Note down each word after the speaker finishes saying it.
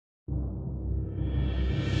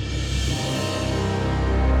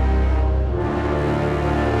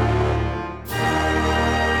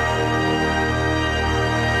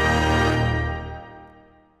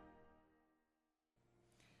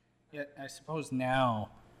suppose now,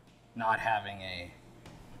 not having a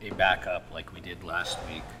backup like we did last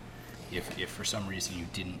week, if for some reason you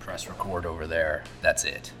didn't press record over there, that's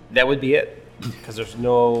it. That would be it, because there's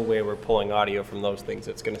no way we're pulling audio from those things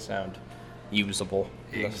that's going to sound usable.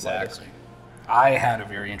 Exactly. I had a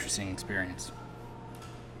very interesting experience.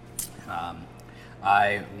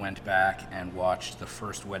 I went back and watched the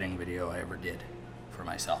first wedding video I ever did for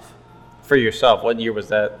myself. For yourself, what year was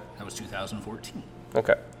that? That was 2014.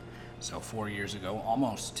 Okay. So 4 years ago,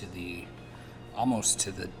 almost to the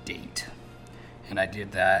date. And I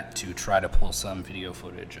did that to try to pull some video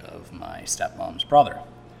footage of my stepmom's brother.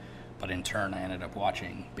 But in turn, I ended up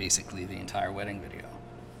watching basically the entire wedding video,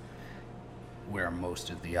 where most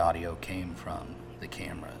of the audio came from the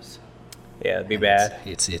cameras. Yeah, it'd be bad.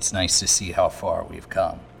 It's nice to see how far we've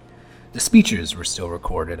come. The speeches were still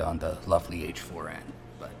recorded on the lovely H4n,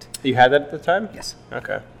 but... You had that at the time? Yes.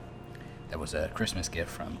 Okay. That was a Christmas gift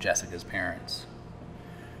from Jessica's parents.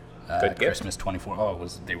 Good gift. Christmas 24.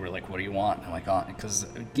 They were like, what do you want? I'm like, oh, because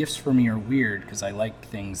gifts for me are weird because I like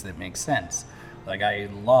things that make sense. Like, I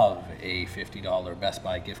love a $50 Best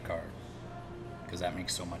Buy gift card because that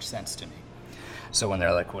makes so much sense to me. So when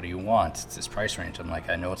they're like, what do you want? It's this price range. I'm like,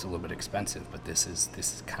 I know it's a little bit expensive, but this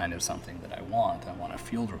is kind of something that I want. I want a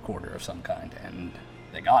field recorder of some kind, and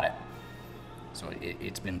they got it. So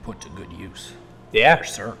it's been put to good use. Yeah. For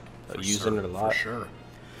sure. Using it a lot. For sure.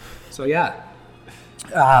 So yeah.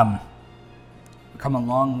 We've come a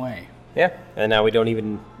long way. Yeah. And now we don't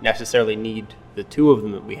even necessarily need the two of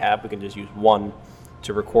them that we have. We can just use one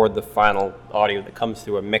to record the final audio that comes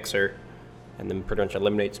through a mixer, and then pretty much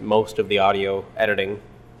eliminates most of the audio editing,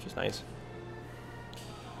 which is nice.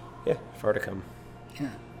 Yeah, far to come.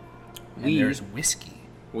 Yeah. And there's whiskey.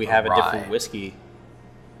 We have a different whiskey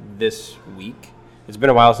this week. It's been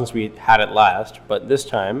a while since we had it last, but this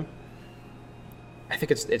time, I think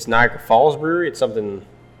it's Niagara Falls Brewery. It's something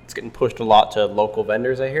that's getting pushed a lot to local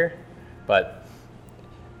vendors, I hear. But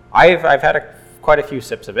I've had quite a few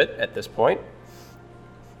sips of it at this point.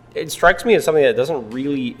 It strikes me as something that doesn't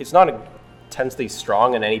really, it's not intensely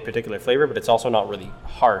strong in any particular flavor, but it's also not really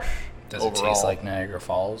harsh. Does overall. it taste like Niagara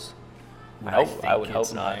Falls? I would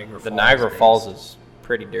hope not. The Niagara Falls is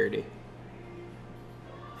pretty dirty.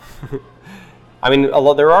 I mean,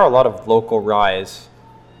 there are a lot of local ryes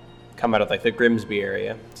come out of like the Grimsby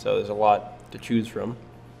area, so there's a lot to choose from.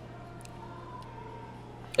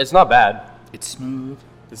 It's not bad. It's smooth.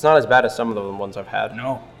 It's not as bad as some of the ones I've had.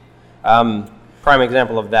 No. Prime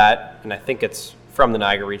example of that, and I think it's from the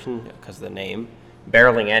Niagara region because of the name,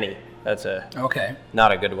 Barreling Annie. That's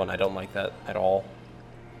not a good one. I don't like that at all.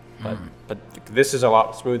 But this is a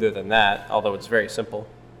lot smoother than that, although it's very simple.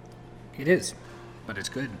 It is, but it's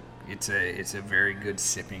good. It's a very good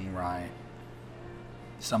sipping rye.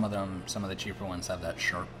 Some of the cheaper ones have that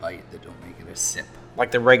sharp bite that don't make it a sip.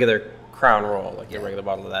 Like the regular Crown Royal, the regular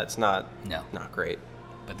bottle of that. It's not great.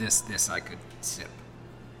 But this I could sip.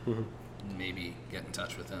 Mm-hmm. Maybe get in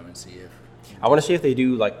touch with them and see if... I want to see if they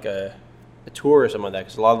do like a tour or something like that,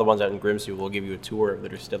 because a lot of the ones out in Grimsby will give you a tour of the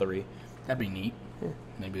distillery. That'd be neat. Yeah.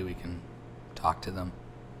 Maybe we can talk to them.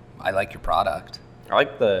 I like your product. I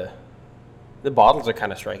like the bottles are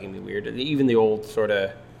kind of striking me weird. Even the old sort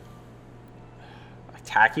of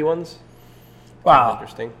tacky ones. Wow.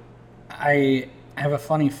 Interesting. I have a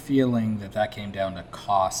funny feeling that came down to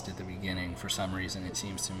cost at the beginning. For some reason, it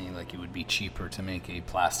seems to me like it would be cheaper to make a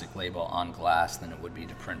plastic label on glass than it would be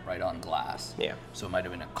to print right on glass. Yeah. So it might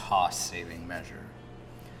have been a cost-saving measure.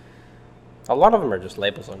 A lot of them are just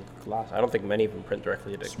labels on glass. I don't think many of them print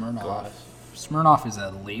directly to glass. Smirnoff is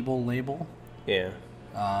a label. Yeah.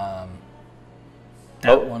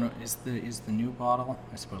 That one is the new bottle.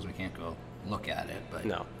 I suppose we can't go look at it, but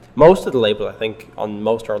no. Most of the labels, I think, on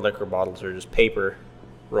most of our liquor bottles are just paper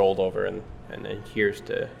rolled over and adheres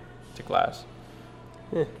to glass.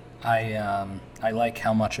 Yeah. I like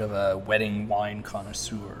how much of a wedding wine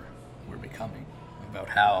connoisseur we're becoming. About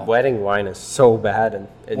how wedding wine is so bad and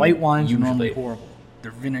white wines are normally horrible.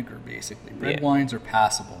 They're vinegar basically. Red wines are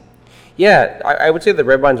passable. Yeah, I would say the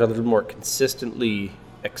red wines are a little more consistently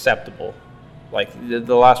acceptable. Like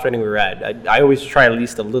the last wedding we were at, I always try at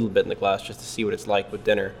least a little bit in the glass just to see what it's like with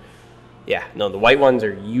dinner. Yeah, no, the white ones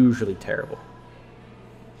are usually terrible.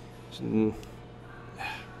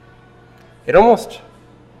 It almost...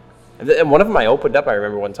 And one of them I opened up, I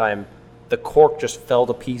remember one time, the cork just fell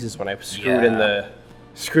to pieces when I screwed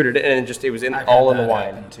it in, and it was all in the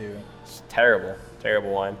wine. Too. It's terrible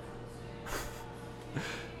wine.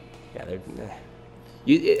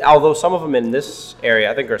 Yeah, although some of them in this area,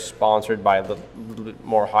 I think, are sponsored by a little bit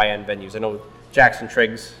more high-end venues. I know Jackson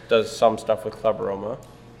Triggs does some stuff with Club Aroma.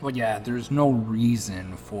 Well, yeah, there's no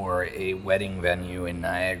reason for a wedding venue in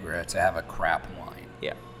Niagara to have a crap wine.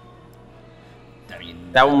 Yeah. I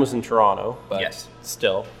mean, That one was in Toronto, but Yes.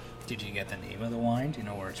 still. did you get the name of the wine? Do you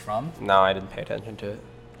know where it's from? No, I didn't pay attention to it.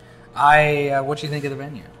 What do you think of the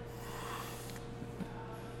venue?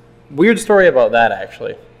 Weird story about that,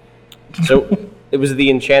 actually. So it was the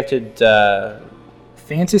Enchanted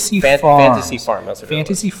Fantasy Fantasy Farm. That's what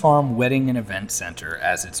Fantasy Farm Wedding and Event Center,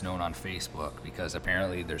 as it's known on Facebook, because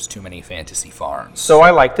apparently there's too many fantasy farms. So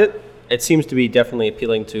I liked it. It seems to be definitely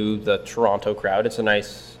appealing to the Toronto crowd. It's a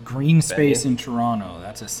nice Green space in Toronto,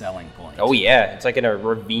 that's a selling point. Oh yeah, it's like in a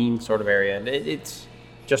ravine sort of area, and it's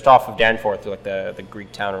just off of Danforth, like the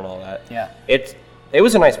Greek town and all that. Yeah. It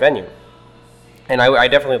was a nice venue, and I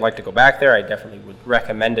definitely like to go back there. I definitely would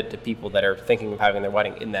recommend it to people that are thinking of having their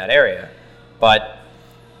wedding in that area. But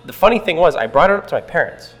the funny thing was, I brought it up to my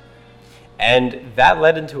parents, and that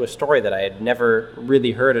led into a story that I had never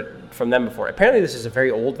really heard it from them before. Apparently, this is a very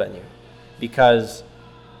old venue, because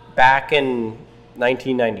back in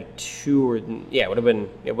 1992, it would have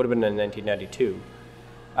been in 1992.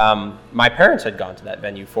 My parents had gone to that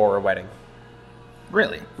venue for a wedding.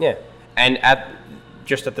 Really? Yeah, and at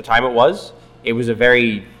the time it was a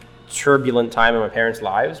very turbulent time in my parents'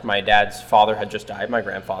 lives. My dad's father had just died, my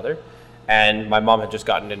grandfather, and my mom had just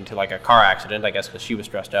gotten into like a car accident, I guess, because she was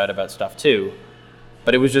stressed out about stuff too.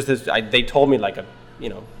 But it was just this. They told me like a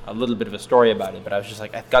little bit of a story about it, but I was just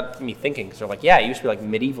like, it got me thinking. So like, yeah, it used to be like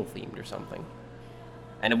medieval themed or something.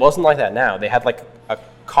 And it wasn't like that now. They had like a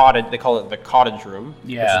cottage, they call it the cottage room,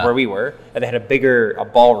 which Yeah. is where we were. And they had a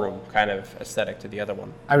ballroom kind of aesthetic to the other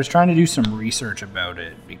one. I was trying to do some research about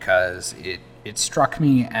it because it struck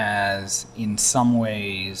me as, in some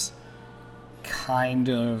ways, kind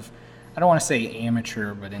of, I don't want to say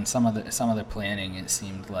amateur, but in some of the planning, it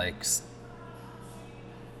seemed like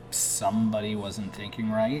somebody wasn't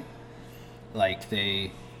thinking right. Like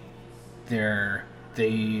they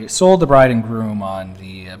sold the bride and groom on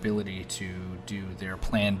the ability to do their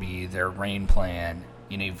plan B, their rain plan,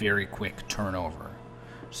 in a very quick turnover.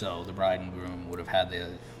 So the bride and groom would have had the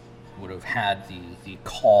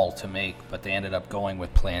call to make, but they ended up going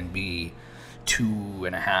with plan B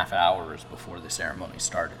 2.5 hours before the ceremony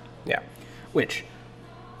started. Yeah. Which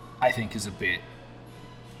I think is a bit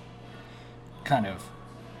kind of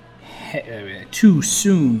too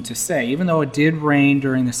soon to say, even though it did rain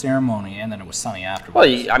during the ceremony and then it was sunny afterwards.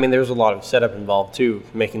 Well, I mean, there's a lot of setup involved too,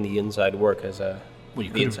 making the inside work as the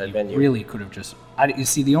inside venue. Really could have just. You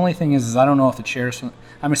see, the only thing is I don't know if the chairs.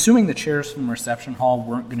 I'm assuming the chairs from reception hall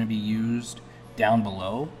weren't going to be used down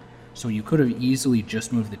below, so you could have easily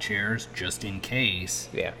just moved the chairs just in case.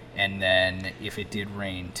 Yeah. And then if it did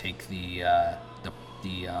rain, take the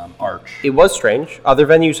arch. It was strange. Other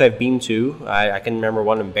venues I've been to, I can remember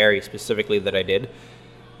one in Barrie specifically that I did.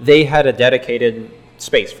 They had a dedicated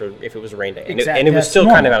space for if it was a rain day, and it was still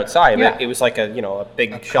kind of outside. Yeah. It was like a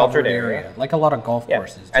big sheltered area, like a lot of golf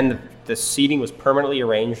courses. do. And the seating was permanently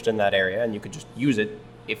arranged in that area, and you could just use it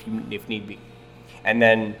if need be. And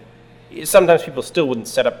then sometimes people still wouldn't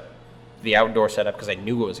set up the outdoor setup because they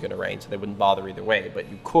knew it was going to rain, so they wouldn't bother either way.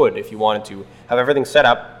 But you could, if you wanted to, have everything set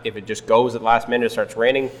up. If it just goes at last minute, it starts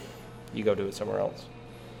raining, you go do it somewhere else.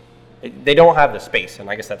 They don't have the space, and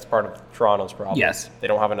I guess that's part of Toronto's problem. Yes. They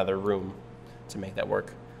don't have another room to make that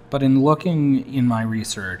work. But in looking in my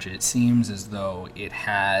research, it seems as though it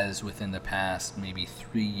has, within the past maybe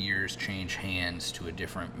 3 years, changed hands to a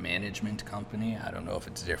different management company. I don't know if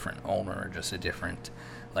it's a different owner or just a different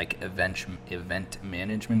event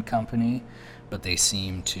management company, but they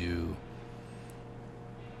seem to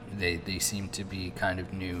they seem to be kind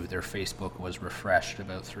of new. Their Facebook was refreshed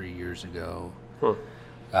about 3 years ago.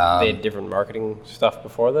 They had different marketing stuff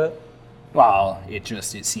before that. Well,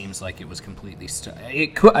 it seems like it was completely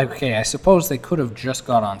it could. Okay, I suppose they could have just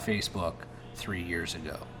got on Facebook 3 years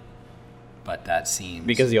ago, but that seems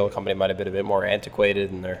Because the old company might have been a bit more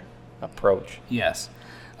antiquated in their approach. Yes.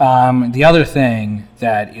 The other thing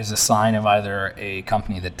that is a sign of either a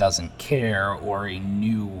company that doesn't care or a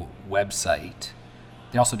new website,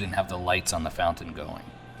 they also didn't have the lights on the fountain going.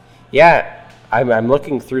 Yeah, I'm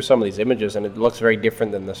looking through some of these images, and it looks very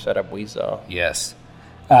different than the setup we saw. Yes.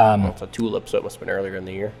 It's a tulip, so it must have been earlier in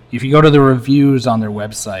the year. If you go to the reviews on their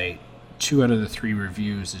website, 2 out of the 3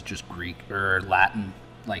 reviews is just Greek or Latin,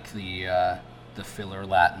 like the filler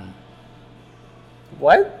Latin.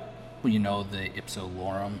 What? Well, you know, the ipso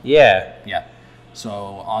lorem. Yeah. Yeah. So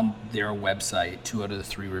on their website, 2 out of the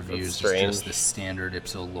 3 reviews is strange. just the standard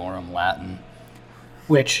ipso lorem Latin,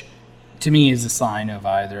 which to me is a sign of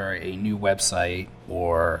either a new website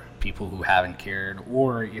or people who haven't cared,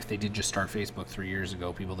 or if they did just start Facebook 3 years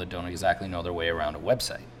ago, people that don't exactly know their way around a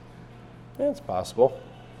website. Yeah, it's possible.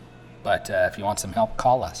 But if you want some help,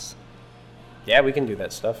 call us. Yeah, we can do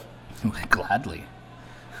that stuff. Gladly.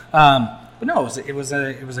 But no, it was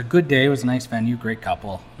a good day. It was a nice venue, great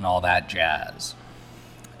couple, and all that jazz.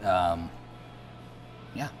 Yeah.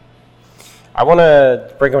 I want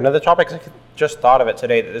to bring up another topic. 'Cause I just thought of it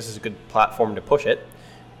today that this is a good platform to push it.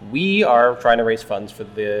 We are trying to raise funds for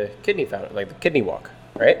the kidney the kidney walk,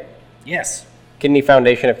 right? Yes. Kidney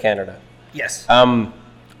Foundation of Canada. Yes.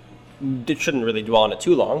 It shouldn't really dwell on it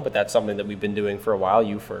too long, but that's something that we've been doing for a while.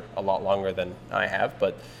 You for a lot longer than I have,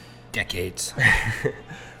 but Decades.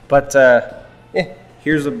 But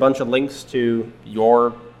here's a bunch of links to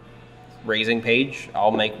your raising page.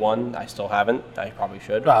 I'll make one. I still haven't. I probably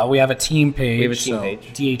should. We have a team page. We have a team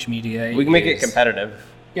page. DH Media. We can make it competitive.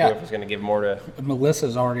 Yeah. Whoever's going to give more to.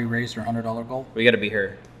 Melissa's already raised her $100 goal. We got to be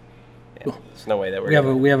her. Yeah, there's no way that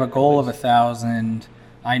We have a goal of 1,000.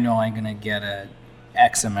 I know I'm gonna get a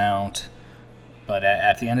X amount, but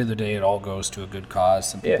at the end of the day, it all goes to a good cause.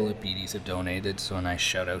 Some people at Beatties have donated, so a nice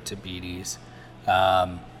shout out to Beatties.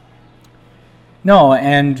 No,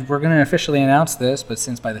 and we're gonna officially announce this, but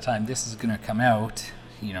since by the time this is gonna come out,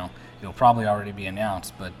 it'll probably already be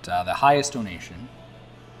announced. But the highest donation,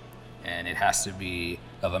 and it has to be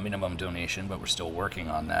of a minimum donation, but we're still working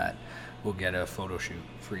on that. We'll get a photo shoot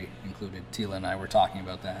free included. Tila and I were talking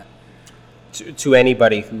about that. To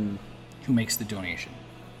anybody who makes the donation.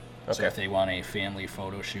 Okay. So if they want a family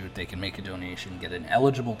photo shoot, they can make a donation, get an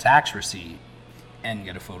eligible tax receipt, and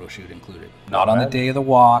get a photo shoot included. Not on the day of the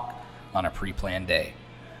walk, on a pre-planned day.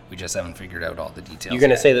 We just haven't figured out all the details. You're going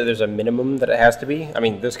to say that there's a minimum that it has to be? I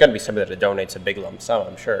mean, there's got to be somebody that donates a big lump sum,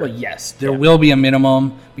 I'm sure. Well, yes, there will be a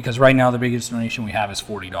minimum, because right now the biggest donation we have is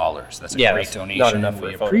 $40. That's a great donation. Not enough for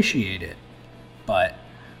we appreciate it, but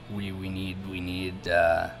we need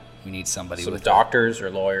somebody some with doctors or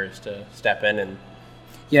lawyers to step in and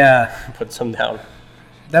put some down.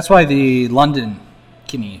 That's why the London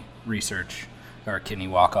kidney research or kidney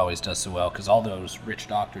walk always does so well, because all those rich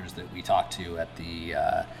doctors that we talk to at the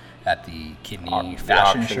kidney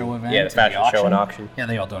fashion show event, the fashion show and auction,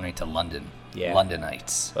 they all donate to London.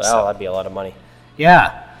 Londonites. Well, that'd be a lot of money.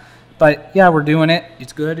 Yeah, but we're doing it.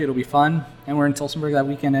 It's good. It'll be fun, and we're in Tillsonburg that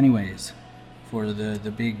weekend anyways for the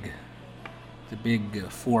big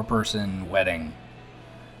 4-person wedding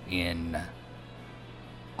in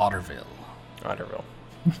Otterville.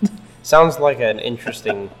 Sounds like an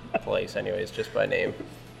interesting place anyways, just by name.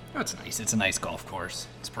 That's nice. It's a nice golf course.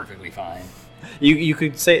 It's perfectly fine. You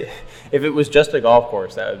could say, if it was just a golf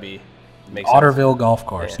course, that would make sense. Otterville Golf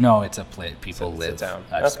Course. Yeah. No, it's a place people live. It's a town.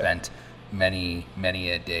 I've spent many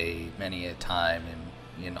a day, many a time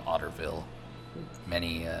in Otterville.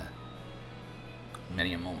 Many a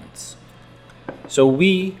moments. So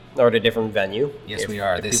we are at a different venue. Yes, we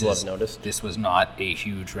are. People have noticed. This was not a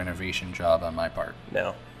huge renovation job on my part.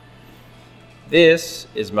 No. This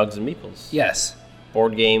is Mugs and Meeples. Yes.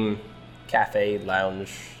 Board game, cafe,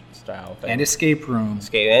 lounge style thing. And escape room.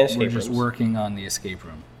 We're just working on the escape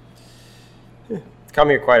room. Come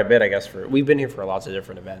here quite a bit, I guess. We've been here for lots of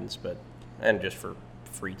different events, and just for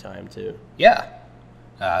free time too. Yeah.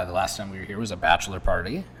 The last time we were here was a bachelor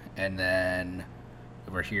party, and then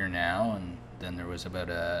we're here now, and then there was about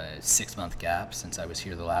a 6-month gap since I was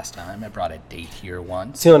here the last time. I brought a date here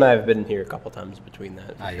once. Teal and I have been here a couple times between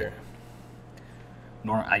that, for sure.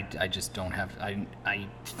 I just don't have... I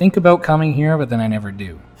think about coming here, but then I never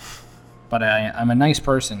do. But I'm a nice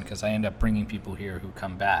person, because I end up bringing people here who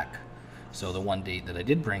come back. So the one date that I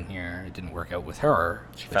did bring here, it didn't work out with her,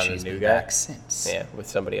 but she's been back since. Yeah, with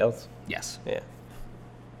somebody else? Yes. Yeah.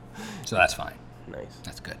 So that's fine. Nice.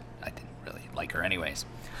 That's good. I didn't really like her anyways.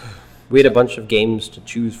 We had a bunch of games to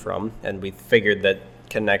choose from, and we figured that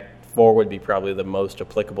Connect 4 would be probably the most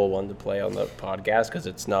applicable one to play on the podcast, because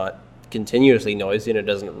it's not continuously noisy and it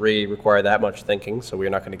doesn't really require that much thinking, so we're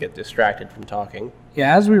not going to get distracted from talking.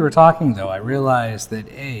 Yeah, as we were talking, though, I realized that,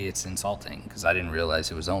 it's insulting, because I didn't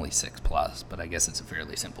realize it was only 6+, but I guess it's a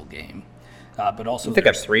fairly simple game. But also, I think a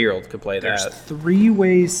 3-year-old could play that. There's 3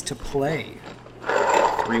 ways to play.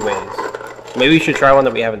 3 ways. Maybe we should try one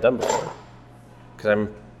that we haven't done before, because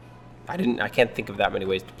I can't think of that many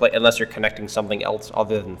ways to play, unless you're connecting something else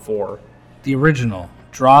other than 4. The original.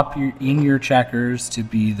 Drop in your checkers to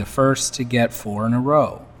be the first to get 4 in a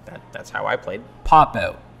row. That's how I played. Pop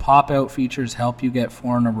out. Pop out features help you get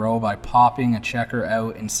 4 in a row by popping a checker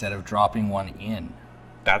out instead of dropping one in.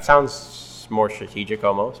 That sounds more strategic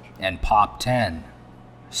almost. And pop 10.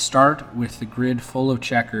 Start with the grid full of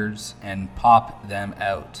checkers and pop them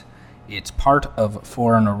out. it's part of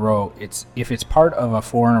 4 in a row. If it's part of a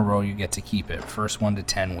 4 in a row, you get to keep it. First 1 to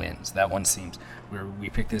 10 wins. That one seems we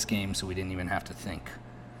picked this game so we didn't even have to think.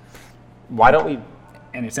 Why don't we?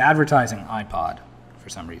 And it's advertising iPod for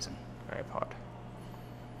some reason. iPod.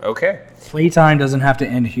 Okay. Playtime doesn't have to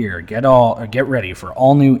end here. Get ready for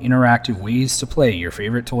all new interactive ways to play your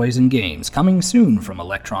favorite toys and games. Coming soon from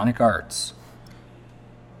Electronic Arts.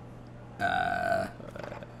 I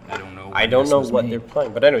don't know what they're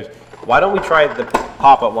playing, but anyways, why don't we try the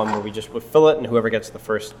pop-up one where we just would fill it and whoever gets the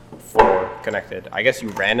first 4 connected. I guess you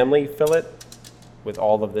randomly fill it with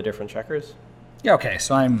all of the different checkers. Yeah. Okay.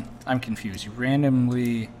 So I'm confused. You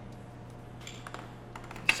randomly.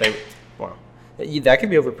 Say, wow, that could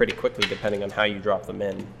be over pretty quickly depending on how you drop them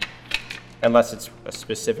in, unless it's a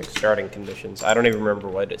specific starting conditions. I don't even remember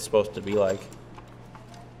what it's supposed to be like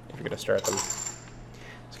if you're gonna start them.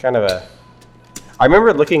 It's kind of a. I remember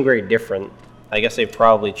it looking very different. I guess they've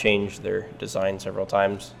probably changed their design several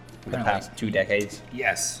times in the past 2 decades.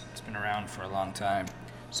 Yes, it's been around for a long time.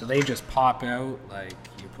 So they just pop out, like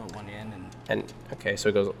you put one in And okay, so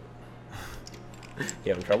it goes. You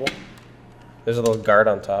having trouble? There's a little guard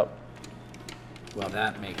on top. Well,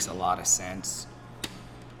 that makes a lot of sense.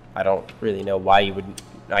 I don't really know why you would.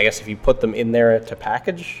 I guess if you put them in there to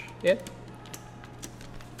package it.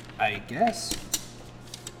 I guess.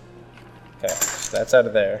 Okay, so that's out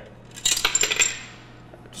of there.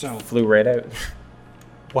 So Flew right out.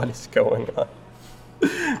 What is going on?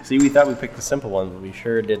 See, we thought we picked the simple one, but we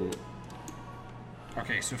sure didn't.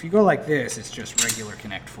 okay, so if you go like this, it's just regular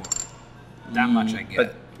Connect 4. That much I get.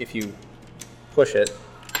 But if you push it,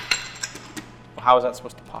 well, how is that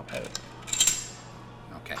supposed to pop out?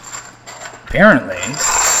 Okay. Apparently,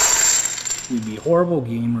 we'd be horrible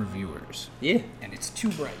game reviewers. Yeah. And it's too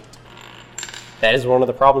bright. That is one of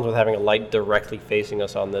the problems with having a light directly facing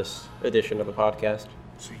us on this edition of the podcast.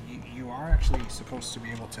 So you are actually supposed to be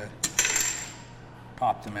able to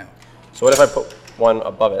pop them out. So what if I put one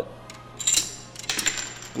above it?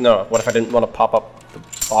 No, what if I didn't want to pop up the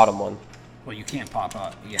bottom one? Well, you can't pop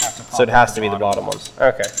up. You have to pop So it up has to be the bottom one.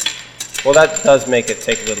 Okay. Well, that does make it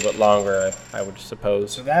take a little bit longer, I would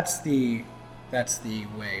suppose. So that's the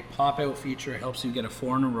way. Pop out feature helps you get a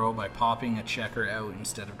 4 in a row by popping a checker out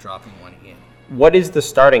instead of dropping one in. What is the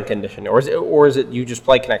starting condition? Or is it you just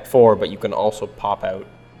play Connect 4, but you can also pop out?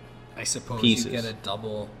 I suppose pieces. you get a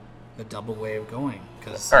double way of going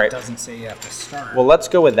because All right. it doesn't say you have to start. Well, let's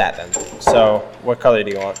go with that then. So, what color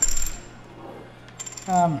do you want?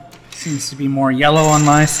 Seems to be more yellow on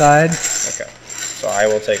my side. Okay. So I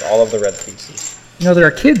will take all of the red pieces. You know, there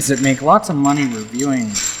are kids that make lots of money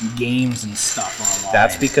reviewing games and stuff online.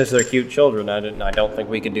 That's because they're cute children. I don't think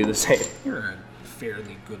we can do the same. You're a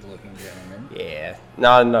fairly good-looking gentleman. Yeah,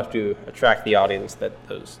 not enough to attract the audience that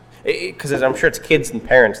those. Because I'm sure it's kids and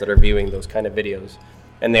parents that are viewing those kind of videos,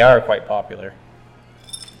 and they are quite popular.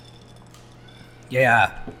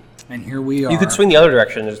 Yeah, and here we are. You could swing the other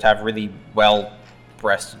direction and just have really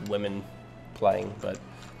well-breasted women playing, but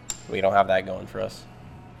we don't have that going for us.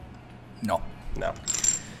 No. No.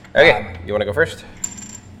 Okay, you want to go first?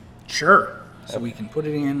 Sure. So we can put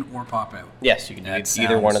it in or pop out. Yes, you can do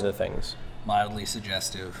either one of the things. Mildly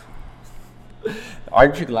suggestive.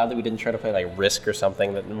 Aren't you glad that we didn't try to play like Risk or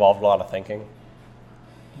something that involved a lot of thinking?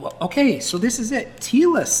 Well, okay, so this is it.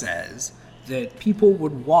 Tila says that people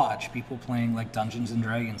would watch people playing like Dungeons and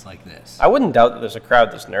Dragons like this. I wouldn't doubt that there's a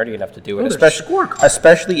crowd that's nerdy enough to do it, Oh, there's scorecards.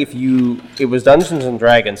 especially if it was Dungeons and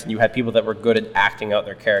Dragons and you had people that were good at acting out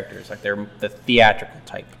their characters, like they're the theatrical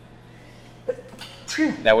type.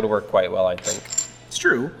 That would work quite well, I think. It's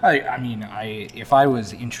true. I mean, if I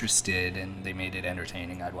was interested and they made it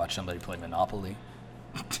entertaining, I'd watch somebody play Monopoly.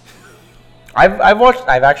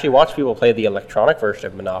 I've actually watched people play the electronic version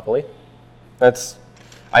of Monopoly.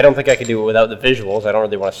 I don't think I could do it without the visuals. I don't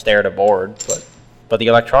really want to stare at a board, but the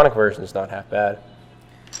electronic version is not half bad.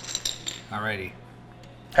 Alrighty.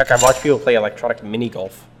 Heck, I've watched people play electronic mini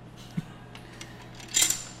golf.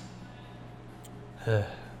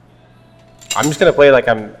 I'm just gonna play like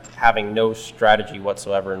I'm having no strategy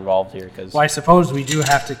whatsoever involved here because Well, I suppose we do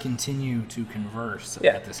have to continue to converse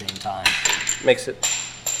Yeah. at the same time. makes it.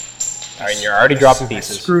 All right, and you're already dropping I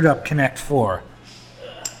pieces. screwed up Connect 4.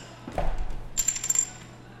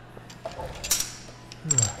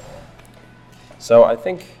 So I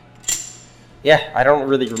think, yeah, I don't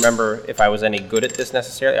really remember if I was any good at this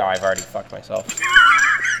necessarily. Oh, I've already fucked myself.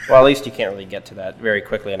 Well, at least you can't really get to that very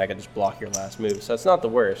quickly, and I can just block your last move, so it's not the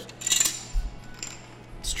worst.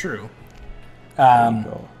 It's true. There you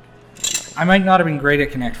go. I might not have been great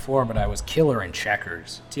at Connect 4, but I was killer in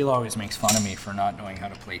checkers. Teal always makes fun of me for not knowing how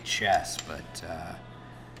to play chess, but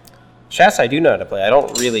Chess, I do know how to play. I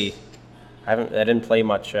don't really I didn't play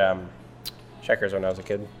much checkers when I was a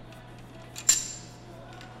kid.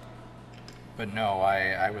 But no,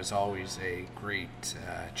 I was always a great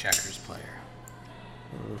checkers player.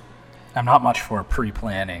 I'm not much for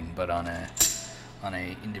pre-planning, but on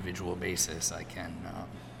a individual basis, I can.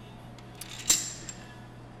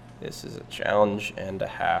 This is a challenge and a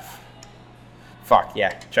half. Fuck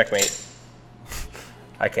yeah, checkmate.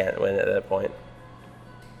 I can't win at that point.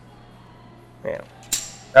 Yeah.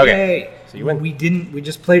 Okay. Yay. So you win. We didn't. We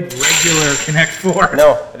just played regular Connect Four.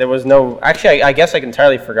 No, there was no. Actually, I guess I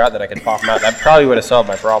entirely forgot that I could pop them out. That probably would have solved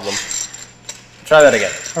my problem. Try that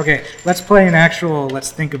again. Okay, let's play an actual.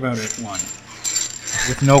 Let's think about it one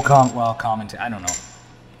with no comment. I don't know.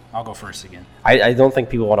 I'll go first again. I don't think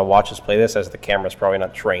people want to watch us play this, as the camera's probably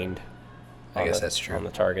not trained. I guess that's true. On the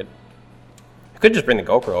target. I could just bring the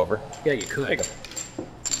GoPro over. Yeah, you could. There you go.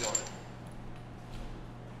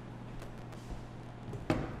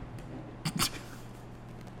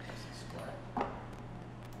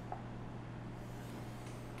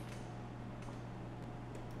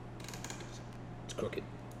 It's crooked.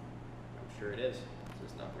 I'm sure it is.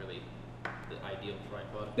 It's not really the ideal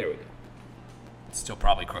tripod. There we go. It's still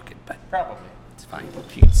probably crooked, but Probably. it's fine.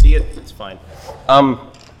 If you can see it, it's fine.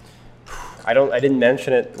 I didn't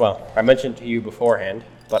mention it. Well, I mentioned to you beforehand,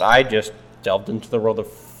 but I just delved into the world of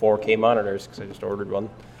 4K monitors because I just ordered one.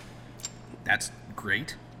 That's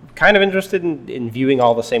great. Kind of interested in viewing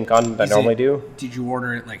all the same content I normally do. Did you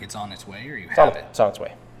order it like it's on its way, or you have it? It's on its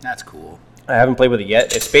way. That's cool. I haven't played with it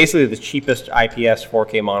yet. It's basically the cheapest IPS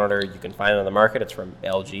 4K monitor you can find on the market. It's from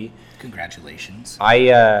LG. Congratulations.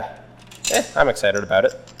 I'm excited about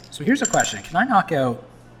it. So here's a question: can I knock out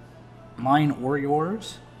mine or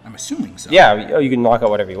yours? I'm assuming so. Yeah, you can knock out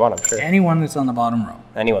whatever you want, I'm sure. Anyone that's on the bottom row.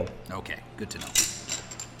 Anyone. Okay, good to know.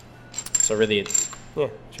 So really,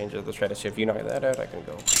 change the strategy. If you knock that out, I can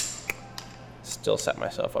go. Still set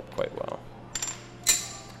myself up quite well.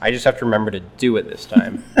 I just have to remember to do it this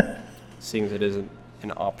time, seeing as it isn't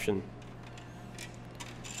an option.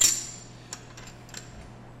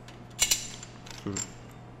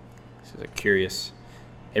 This is a curious.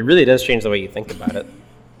 It really does change the way you think about it.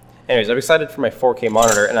 Anyways, I'm excited for my 4K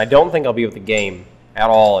monitor, and I don't think I'll be able to game at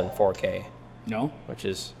all in 4K. No? Which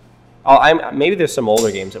is, maybe there's some older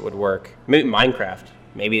games that would work. Maybe Minecraft.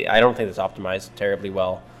 Maybe I don't think it's optimized terribly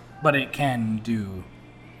well. But it can do.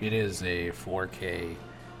 It is a 4K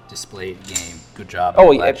displayed game. Good job.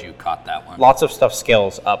 I'm glad you caught that one. Lots of stuff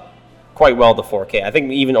scales up quite well to 4K. I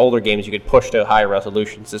think even older games you could push to higher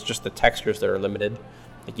resolutions. It's just the textures that are limited.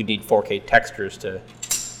 Like you need 4K textures to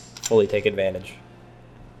fully take advantage.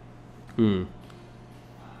 No,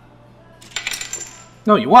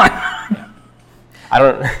 you won. I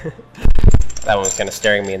don't. That one was kind of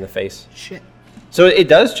staring me in the face. Shit. So it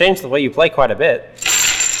does change the way you play quite a bit.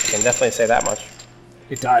 I can definitely say that much.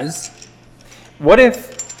 It does. What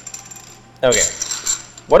if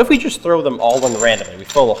we just throw them all in randomly? We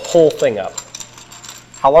fill the whole thing up.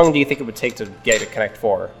 How long do you think it would take to get a Connect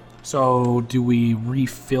 4? So do we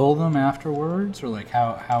refill them afterwards, or like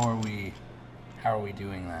how are we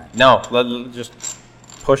doing that? No, just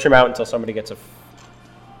push them out until somebody gets a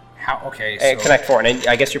Connect 4. And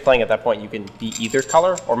I guess you're playing at that point. You can be either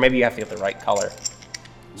color, or maybe you have to get the right color.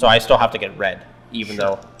 So I still have to get red, even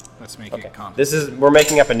though. Let's make it complicated. We're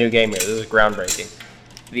making up a new game here. This is groundbreaking.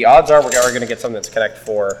 The odds are we're going to get something that's Connect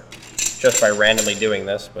 4 just by randomly doing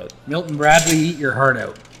this, but Milton Bradley, eat your heart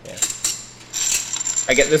out. yeah.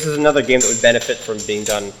 I get this is another game that would benefit from being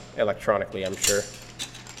done electronically, I'm sure.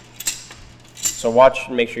 So watch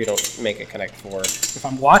and make sure you don't make a Connect 4. If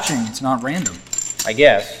I'm watching, it's not random. I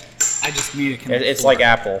guess. I just need a Connect 4. It's like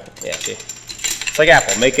Apple. Yeah, see. It's like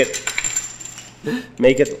Apple. Make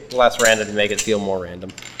it less random and make it feel more random.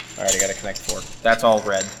 All right, I got a Connect 4. That's all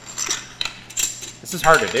red. This is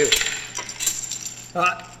hard to do.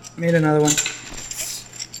 Made another one.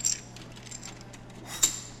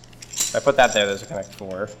 If I put that there, there's a Connect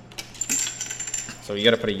 4. So you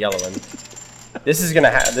got to put a yellow in.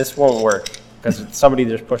 This won't work because somebody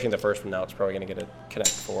just pushing the first one now. It's probably gonna get a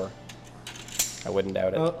Connect 4. I wouldn't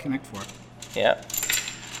doubt it. Oh, Connect 4. Yeah.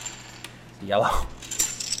 Yellow.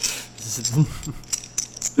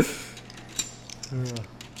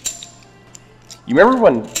 You remember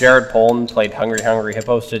when Jared Polin played Hungry Hungry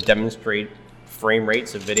Hippos to demonstrate frame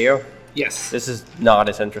rates of video? Yes. This is not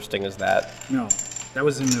as interesting as that. No, that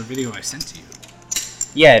was in the video I sent to you.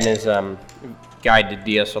 Yeah, in his guide to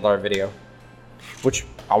DSLR video. Which,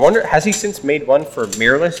 I wonder, has he since made one for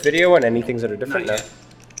mirrorless video and any things that are different now?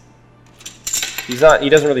 He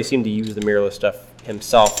doesn't really seem to use the mirrorless stuff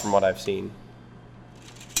himself from what I've seen.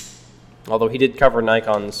 Although he did cover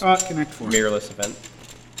Nikon's Connect 4. mirrorless event.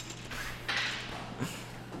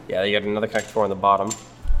 Yeah, you got another Connect 4 on the bottom.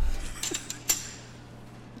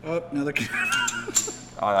 Oh, another.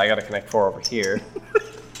 Oh, I got a Connect 4 over here.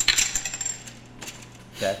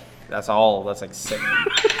 Okay, that's all. That's like 6.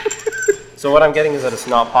 So what I'm getting is that it's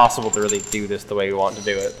not possible to really do this the way we want to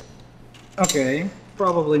do it. Okay,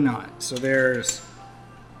 probably not. So there's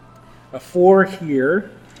a 4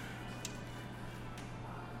 here.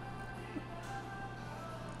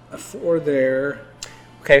 A 4 there.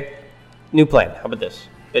 Okay, new plan. How about this?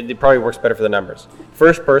 It probably works better for the numbers.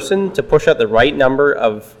 First person to push out the right number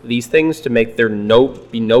of these things to make there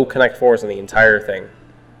be no Connect 4s on the entire thing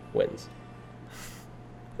wins.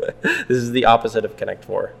 This is the opposite of Connect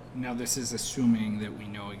 4. Now this is assuming that we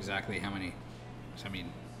know exactly how many. So, I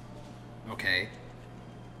mean, okay.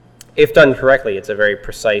 If done correctly, it's a very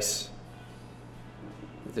precise.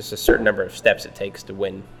 There's a certain number of steps it takes to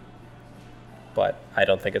win. But I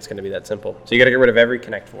don't think it's going to be that simple. So you got to get rid of every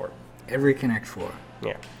Connect 4. Every Connect 4.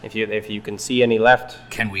 Yeah. If you can see any left.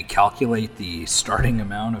 Can we calculate the starting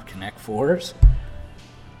amount of Connect 4s?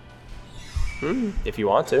 If you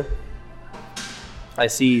want to. I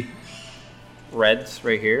see reds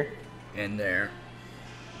right here. In there.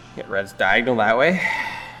 Get reds diagonal that way.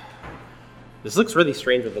 This looks really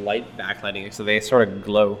strange with the light backlighting it, so they sort of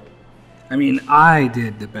glow. I mean, I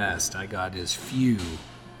did the best. I got as few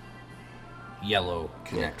yellow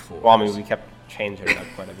Connect 4s. Well, I mean, we kept changing it up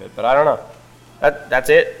quite a bit, but I don't know. That's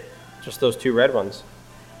it. Just those 2 red ones,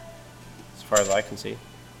 as far as I can see.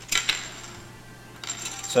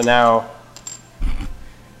 So now,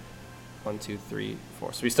 1, 2, 3,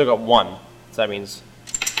 4. So we still got 1. So that means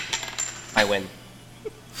I win.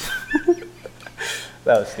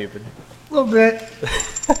 That was stupid. A little bit.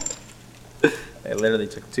 I literally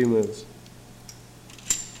took 2 moves.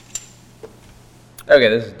 Okay,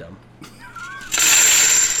 this is dumb.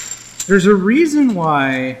 There's a reason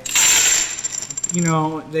why,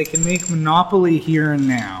 they can make Monopoly here and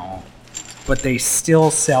now, but they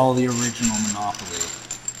still sell the original Monopoly.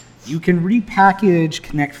 You can repackage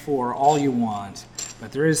Connect 4 all you want,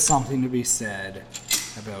 but there is something to be said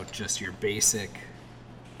about just your basic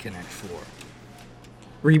Connect 4.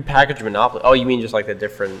 Repackage Monopoly. Oh, you mean just like the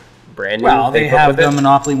different branding? Well, they put have with the it?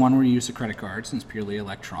 Monopoly one where you use a credit card, since it's purely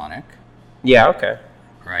electronic, Yeah, okay.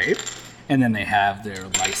 right? And then they have their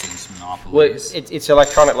licensed Well, Monopolies. it's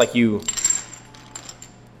electronic, like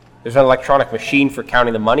there's an electronic machine for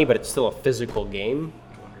counting the money, but it's still a physical game.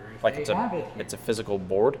 Like it's a physical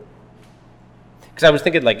board. Because I was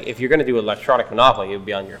thinking, like, if you're going to do electronic Monopoly, it would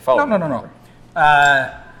be on your phone. No.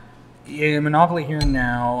 In Monopoly here and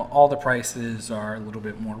now, all the prices are a little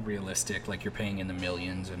bit more realistic, like you're paying in the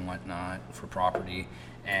millions and whatnot for property.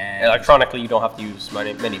 And Electronically, you don't have to use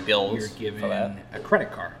many bills. you're given for that. a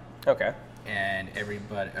credit card. Okay. And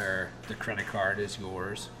the credit card is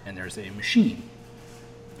yours, and there's a machine.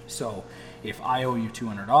 So if I owe you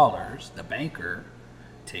 $200, the banker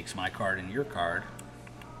takes my card and your card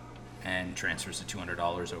and transfers the $200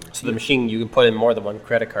 over to So you. the machine, you can put in more than one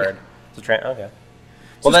credit card. Okay.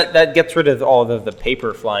 Well, that gets rid of all the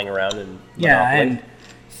paper flying around and and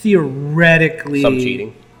theoretically, some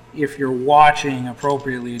cheating. If you're watching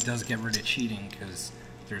appropriately, it does get rid of cheating because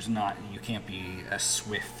you can't be a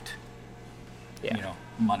swift,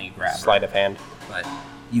 money grabber. Sleight of hand. But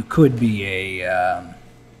you could be a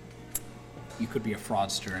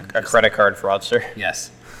fraudster. A credit card fraudster.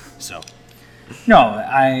 Yes. So, no,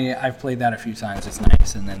 I've played that a few times. It's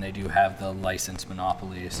nice, and then they do have the licensed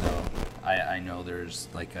Monopoly. So I know there's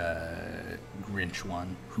like a Grinch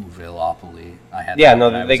one, Whovillopoly. I had. Yeah, that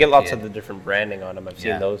when I no, was they a get lots kid. of the different branding on them. I've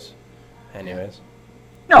Yeah. seen those. Anyways.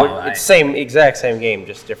 No, Well, it's exact same game,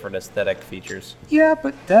 just different aesthetic features. Yeah,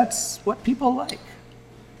 but that's what people like.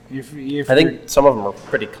 If I think some of them are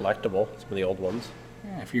pretty collectible. Some of the old ones.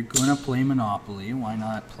 if you're gonna play Monopoly, why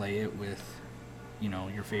not play it with,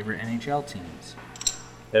 your favorite NHL teams?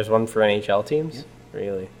 There's one for NHL teams.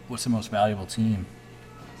 Really? What's the most valuable team?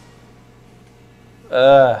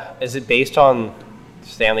 Is it based on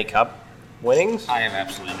Stanley Cup winnings? I have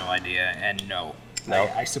absolutely no idea, and no. No?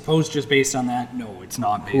 I suppose just based on that, no, it's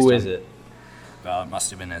not based on... Who is it? Well, it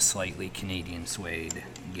must have been a slightly Canadian swayed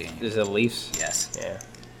game. Is it Leafs? Yes. Yeah.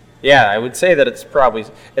 Yeah, I would say that it's probably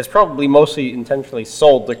mostly intentionally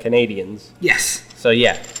sold to Canadians. Yes. So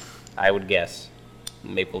yeah, I would guess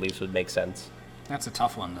Maple Leafs would make sense. That's a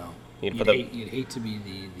tough one, though. You'd You'd hate to be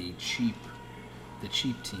the cheap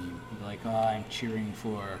team. You'd be like, I'm cheering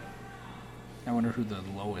for... I wonder who the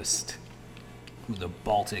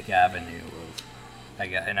Baltic Avenue of...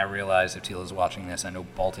 And I realize if Tila's watching this, I know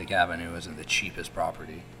Baltic Avenue isn't the cheapest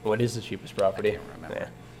property. What is the cheapest property? I can't remember. Yeah.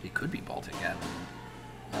 It could be Baltic Avenue.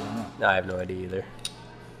 I don't know. No, I have no idea either.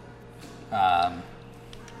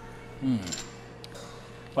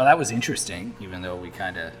 Well, that was interesting, even though we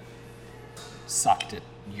kind of sucked at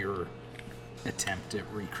your attempt at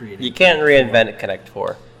recreating. You can't reinvent Connect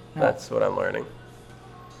 4. No. That's what I'm learning.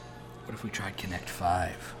 What if we tried Connect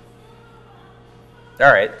 5?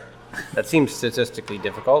 All right. That seems statistically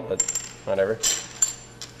difficult, but whatever.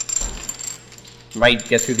 Might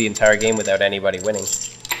get through the entire game without anybody winning.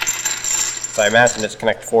 So I imagine it's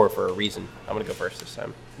Connect 4 for a reason. I'm going to go first this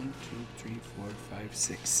time. 1, 2, 3, 4, 5,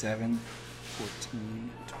 6, 7,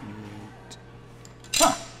 14, 28.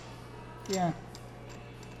 Huh. Yeah.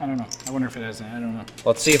 I don't know. I wonder if it has. I don't know.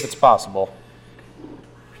 Let's see if it's possible.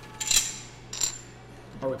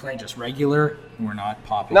 Are we playing just regular? We're not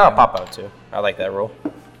popping No, out? pop out too. I like that rule.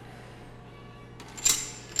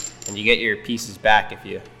 And you get your pieces back if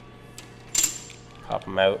you pop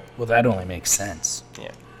them out. Well, that only makes sense.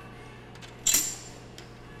 Yeah.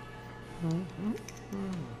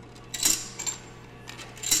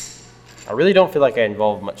 I really don't feel like I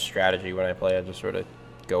involve much strategy when I play. I just sort of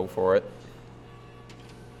go for it.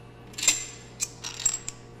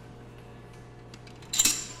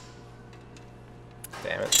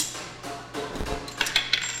 Damn it.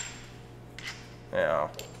 Yeah.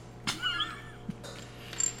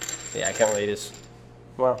 Yeah, I can't really just...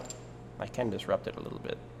 Well, I can disrupt it a little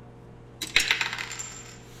bit.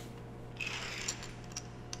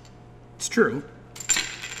 It's true.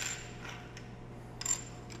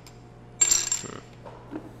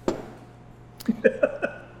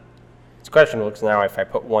 It's questionable because now if I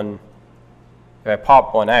put one... If I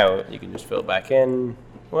pop one out, you can just fill it back in.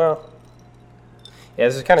 Well... Yeah,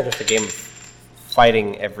 this is kind of just a game of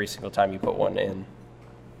fighting every single time you put one in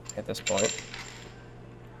at this point.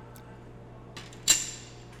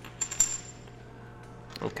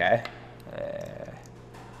 Okay.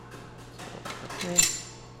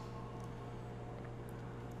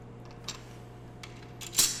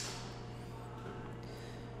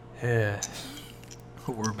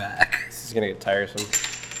 We're back. This is going to get tiresome.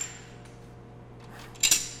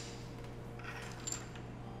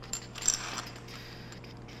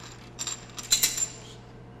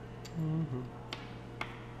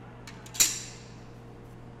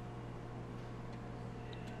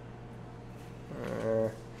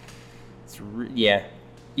 Yeah.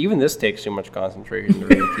 Even this takes too much concentration to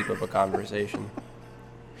really keep up a conversation.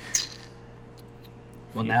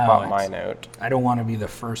 Well, you now pop mine out. I don't want to be the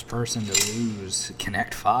first person to lose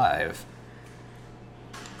Connect 5.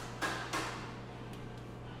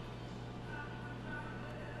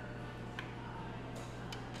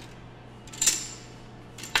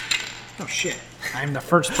 Oh shit! I'm the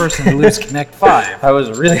first person to lose Connect 5. I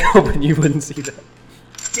was really hoping you wouldn't see that.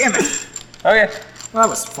 Damn it! Okay. Well, that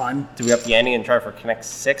was fun. Do we up the ante and try for Connect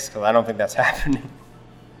 6? Because I don't think that's happening.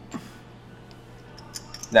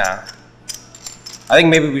 Nah. I think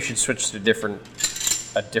maybe we should switch to a different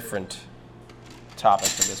topic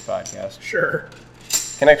for this podcast. Sure.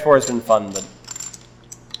 Connect 4 has been fun, but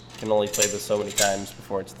can only play this so many times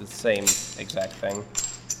before it's the same exact thing.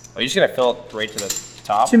 Are you just going to fill it right to the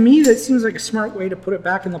top? To me, that seems like a smart way to put it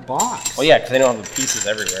back in the box. Well, yeah, because they don't have the pieces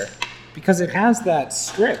everywhere. Because it has that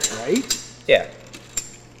strip, right? Yeah.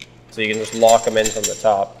 So you can just lock them in from the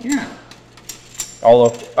top. Yeah.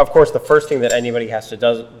 Although, of course, the first thing that anybody has to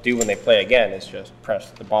do when they play again is just press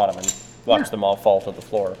the bottom and watch them all fall to the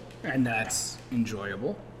floor. And that's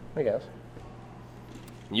enjoyable. I guess.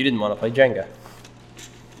 You didn't want to play Jenga.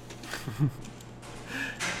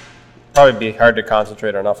 Probably be hard to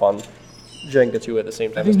concentrate enough on Jenga 2 at the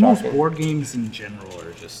same time I think as most talking. board games in general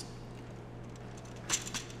are just...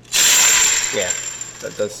 Yeah,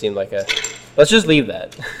 that does seem like a... Let's just leave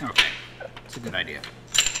that. Okay. It's a good idea.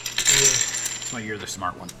 That's why you're the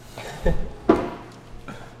smart one.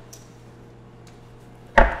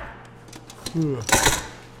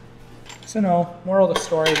 So no, moral of the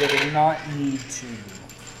story, they did not need to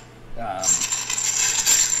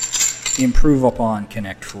improve upon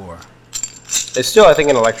Connect 4. It's still, I think,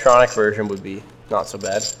 an electronic version would be not so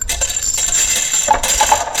bad.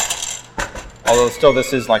 Although still,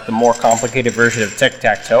 this is like the more complicated version of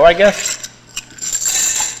tic-tac-toe, I guess.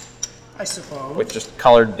 I suppose. With just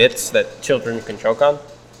colored bits that children can choke on.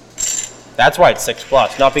 That's why it's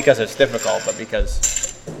 6+, not because it's difficult, but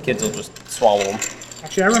because kids will just swallow them.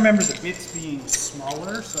 Actually, I remember the bits being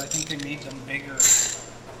smaller, so I think they made them bigger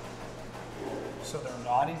so they're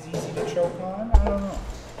not as easy to choke on. I don't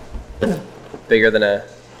know. Bigger than a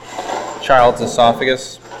child's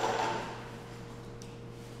esophagus.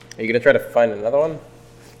 Are you going to try to find another one?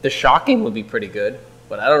 The shocking would be pretty good,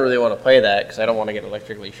 but I don't really want to play that because I don't want to get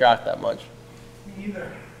electrically shocked that much. Me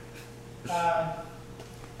either.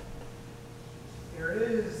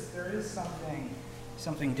 There is something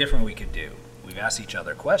Something different we could do. We've asked each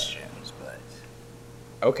other questions, but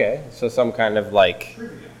Okay, so some kind of like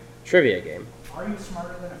trivia game. are you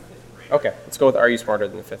smarter than a fifth grader? Okay, let's go with Are You Smarter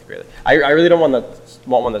Than the Fifth Grader? I really don't want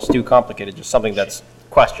one that's too complicated, just something that's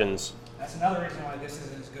questions. That's another reason why this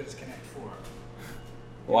isn't as good as Connect 4.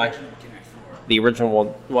 The Why? original Connect 4. The original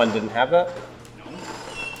one didn't have that? No,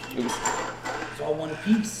 It was it's all one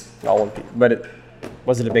piece. all one piece. But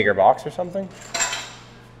was it a bigger box or something?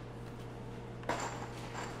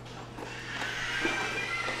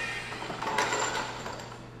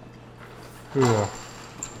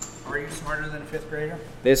 Are you smarter than a fifth grader?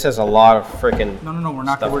 This has a lot of freaking No, we're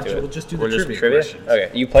not. stuff We'll to it. just do We're the just trivia questions.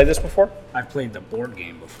 Okay, you played this before? I've played the board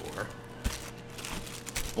game before.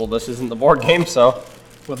 Well, this isn't the board game, so.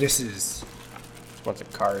 Well, this is, What's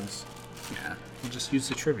it, cards? yeah, we'll just use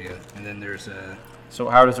the trivia. And then there's a, So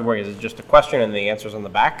how does it work? Is it just a question and the answer's on the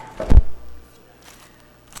back?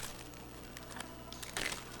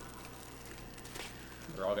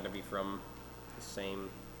 They're all going to be from the same.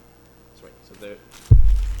 So wait, so they're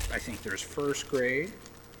I think there's first grade.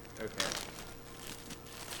 okay.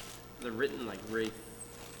 They're written like really.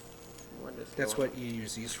 What is That's going what you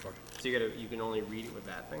use these for. on? So you can only read it with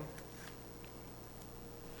that thing.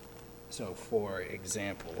 So, for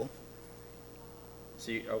example,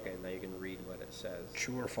 So okay, now you can read what it says.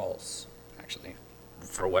 true or false, actually,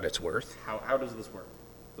 for what it's worth. How does this work?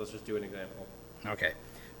 Let's just do an example. Okay.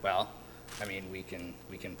 Well, I mean, we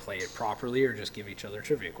can play it properly or just give each other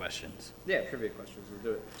trivia questions. Yeah, trivia questions.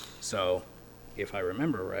 We'll do it. So, if I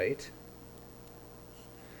remember right,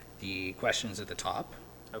 the question's at the top,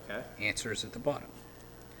 Okay. answers at the bottom.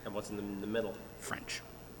 And what's in the middle? French.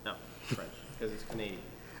 No, French, because it's Canadian.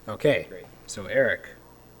 Okay. Great. So, Eric,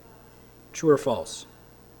 true or false?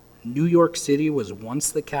 New York City was once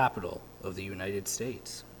the capital of the United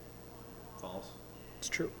States. False. It's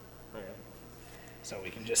true. Okay. So we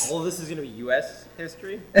can just. All of this is going to be U.S.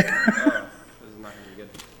 history? Oh, this is not going to be good.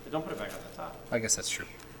 Don't put it back on the top. I guess that's true.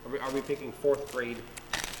 Are we picking fourth grade?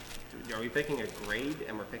 Are we picking a grade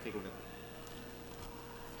and we're picking the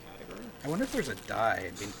category? I wonder if there's a die.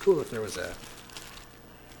 It'd be cool if there was a.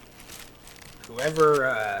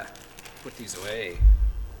 Whoever put these away.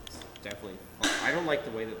 It's definitely fun. I don't like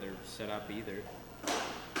the way that they're set up either.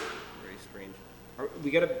 Very strange.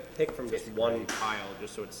 We got to pick from just one pile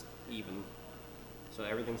just so it's even. So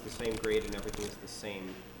everything's the same grade and everything's the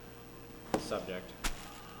same subject.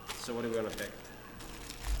 So what do we want to pick?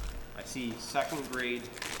 I see second grade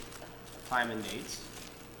time and dates.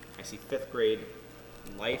 I see fifth grade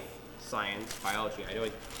life, science, biology. I know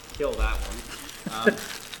I killed that one.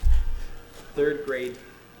 Third grade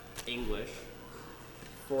English.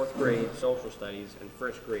 Fourth grade social studies. And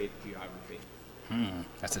first grade geography.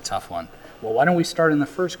 That's a tough one. Well, why don't we start in the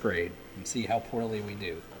first grade and see how poorly we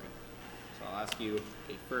do? Okay. So I'll ask you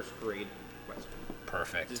a first grade question.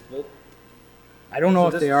 Perfect. Just both. I don't know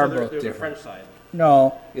So if they are there's both a different. French side.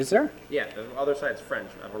 No, is there? Yeah, the other side's French.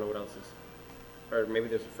 I don't know what else is. Or maybe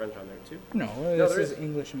there's a French on there too. No, this there is isn't.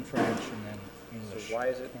 English and French, and then English. why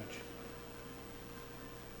is it- French?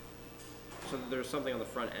 So there's something on the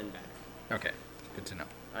front and back. Okay, good to know.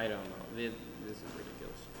 I don't know. This is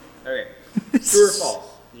ridiculous. Okay. True or false?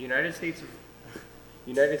 The United States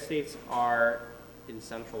are in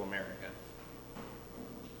Central America.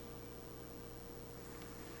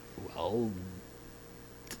 Well,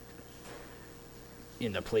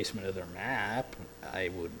 in the placement of their map,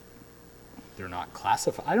 they're not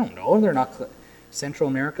classified. I don't know. They're not Central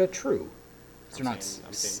America. True. They're I'm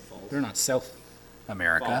saying false. They're not South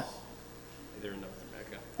America. False. They're in North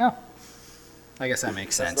America. Oh, I guess that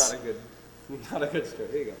makes sense. That's not a good story.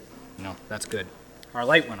 There you go. No, that's good. Our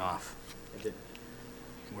light went off. It did.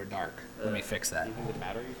 We're dark. Let me fix that. Do you think the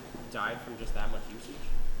battery died from just that much usage?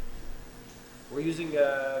 We're using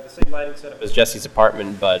the same lighting setup as Jesse's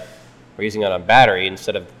apartment, but we're using it on battery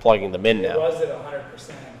instead of plugging them in now. was at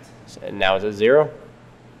 100%. And now it's at 0?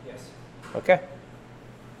 Yes. Okay.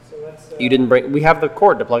 So let's. You didn't bring. We have the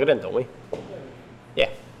cord to plug it in, don't we? Yeah.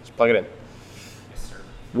 Just plug it in. Yes, sir.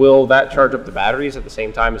 Will that charge up the batteries at the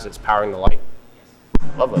same time as it's powering the light?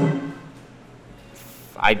 Lovely.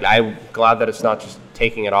 I'm glad that it's not just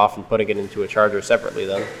taking it off and putting it into a charger separately,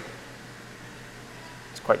 then.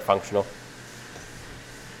 It's quite functional.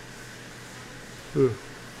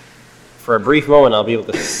 For a brief moment, I'll be able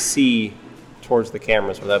to see towards the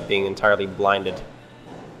cameras without being entirely blinded.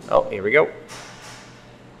 Oh, here we go.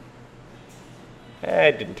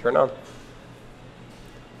 It didn't turn on.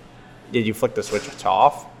 Did you flick the switch to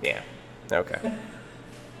off? Yeah. Okay.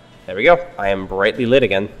 There we go. I am brightly lit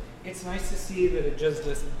again. It's nice to see that it just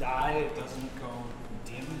doesn't die. It doesn't go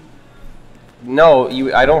dim. No,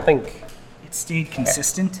 I don't think. It stayed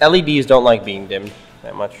consistent. LEDs don't like being dimmed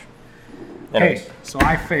that much. Anyways, Okay, so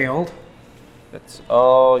I failed. that's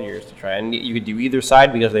all yours to try. And you could do either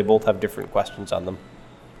side because they both have different questions on them.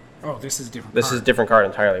 Oh, this is different. This is a different card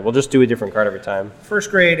entirely. We'll just do a different card every time.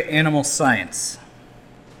 First grade animal science.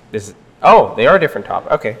 Oh, they are different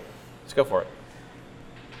topics. Okay, let's go for it.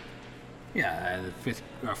 Yeah,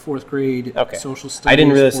 fourth grade Okay. social studies. I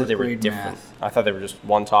didn't realize that fourth they were grade different. math. I thought they were just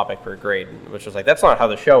one topic per grade, which was like, that's not how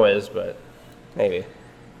the show is, but maybe.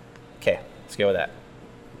 Okay, let's go with that.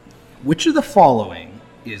 Which of the following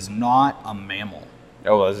is not a mammal?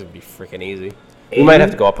 Oh, well, this would be freaking easy. We might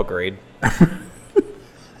have to go up a grade.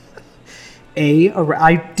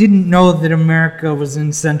 I didn't know that America was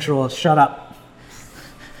in Central. Shut up.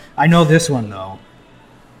 I know this one, though.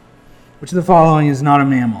 Which of the following is not a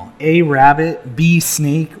mammal? A, rabbit, B,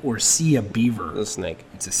 snake, or C, a beaver? The snake.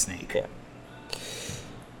 It's a snake. Yeah.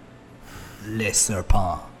 Le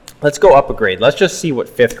serpent. Let's go up a grade. Let's just see what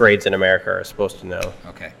 5th grades in America are supposed to know.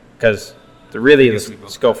 Okay. Because really, guess we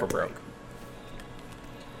let's both go got for it. broke.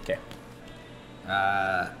 Okay.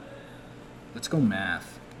 Let's go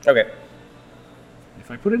math. Okay.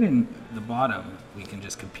 If I put it in the bottom, we can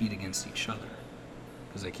just compete against each other.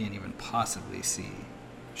 Because I can't even possibly see.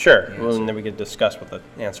 Sure. The Well, answer. and then we could discuss what the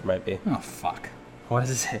answer might be. Oh, fuck. What does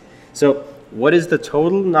it say? So, what is the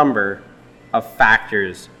total number of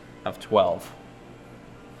factors of 12?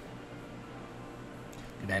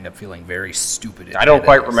 I'm gonna end up feeling very stupid. I don't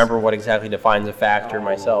quite remember what exactly defines a factor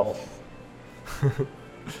myself.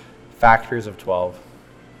 Factors of 12.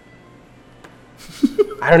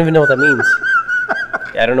 I don't even know what that means.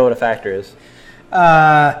 Yeah, I don't know what a factor is.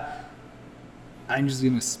 I'm just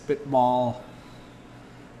gonna spitball.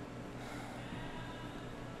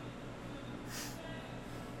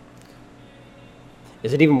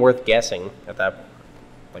 Is it even worth guessing at that?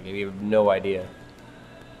 Like, you have no idea.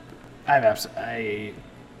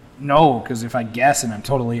 No, because if I guess and I'm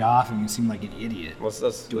totally off, I'm gonna seem like an idiot. Let's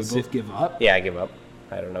Do we both give up? Yeah, I give up.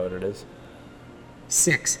 I don't know what it is.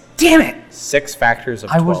 6. Damn it! 6 factors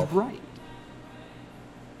of I 12. was right.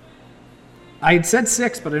 I had said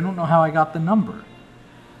 6, but I don't know how I got the number.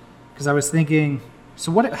 Because I was thinking,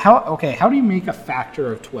 so what? How do you make a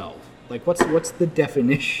factor of 12? Like, what's the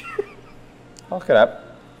definition? I'll look it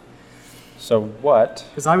up. So what?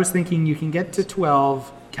 Because I was thinking you can get to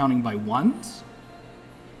 12 counting by 1s,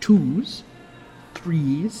 2s,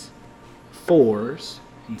 3s, 4s,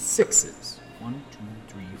 and 6s. 1, 2,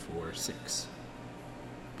 3, 4, 6.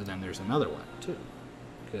 But then there's another one, too.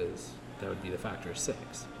 Because that would be the factor of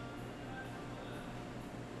 6.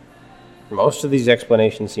 Most of these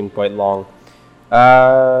explanations seem quite long.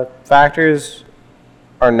 Factors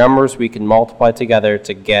are numbers we can multiply together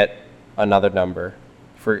to get another number.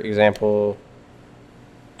 For example,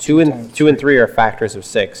 2 and 3 are factors of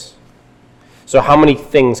 6. So how many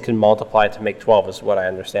things can multiply to make 12 is what I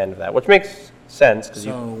understand of that, which makes sense. Cause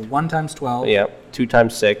So 1 times 12. yeah, 2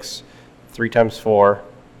 times 6, 3 times 4,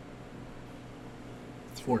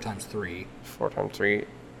 It's 4 times 3. 4 times 3.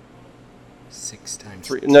 6 times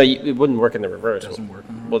 3. No, it wouldn't work in the reverse. It doesn't work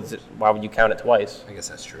in the Well, reverse. why would you count it twice? I guess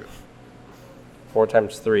that's true. 4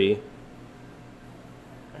 times 3.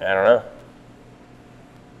 I don't know.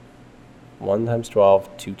 1 times 12,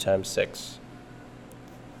 2 times 6,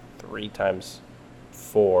 3 times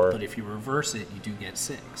 4. But if you reverse it, you do get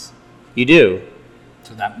 6. You do.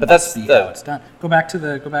 So that But must that's be the- how it's done. Go back to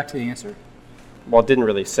the answer. Well, it didn't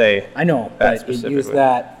really say. I know, That but it specifically. used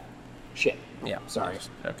that shit. Yeah. Sorry.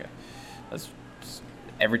 Okay. That's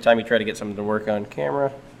every time you try to get something to work on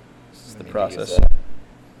camera, this is the process. Not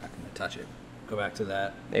gonna touch it. Go back to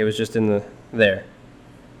that. It was just in there.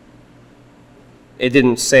 It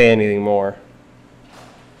didn't say anything more.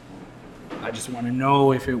 I just want to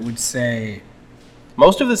know if it would say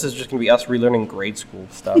Most of this is just going to be us relearning grade school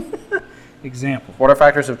stuff. example. What are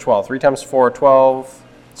factors of 12? 3 times 4, 12.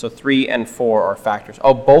 So 3 and 4 are factors.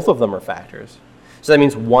 Oh, both of them are factors. So that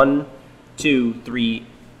means 1, 2, 3,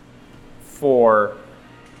 4,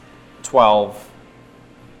 12,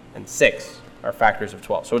 and 6 are factors of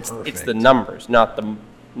 12. So it's the Perfect. numbers, not the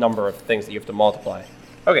number of things that you have to multiply.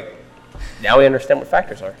 Okay. Now we understand what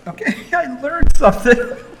factors are. Okay, I learned something.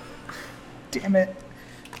 Damn it.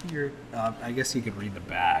 I guess you could read the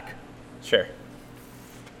back. Sure.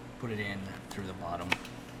 Put it in through the bottom.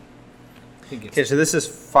 I think it's Okay, so this is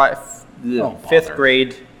Don't fifth bother.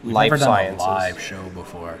 grade We've life never done sciences. a live show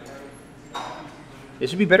before. It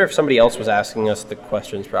should be better if somebody else was asking us the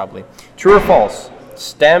questions, probably. True or false?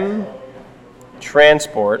 Stems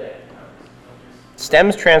transport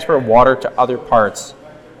water to other parts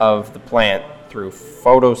of the plant through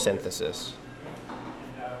photosynthesis.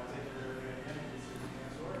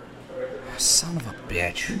 Son of a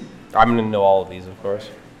bitch. I'm going to know all of these, of course.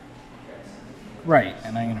 Right,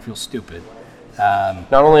 and I'm gonna feel stupid.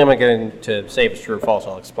 Not only am I going to say if it's true or false,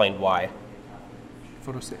 I'll explain why.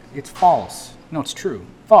 It's false. No, it's true.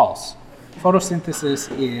 False. Photosynthesis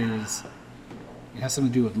it has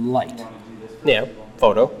something to do with light. Yeah,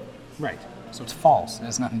 photo. Right. So it's false. It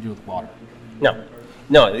has nothing to do with water.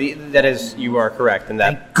 No, that is, you are correct in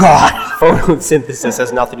that God! photosynthesis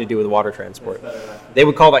has nothing to do with water transport. They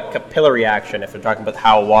would call that capillary action if they're talking about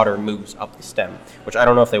how water moves up the stem, which I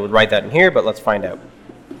don't know if they would write that in here, but let's find out.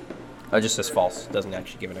 It just says false. It doesn't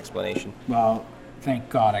actually give an explanation. Well, thank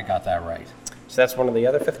God I got that right. So that's one of the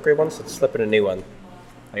other 5th grade ones. Let's slip in a new one.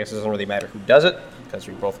 I guess it doesn't really matter who does it, because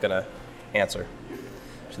we're both going to answer.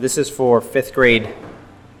 So this is for 5th grade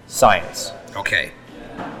science. Okay.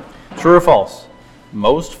 True or false?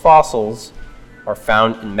 Most fossils are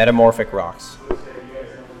found in metamorphic rocks.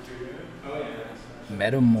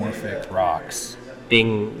 Metamorphic rocks.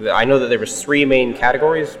 I know that there was 3 main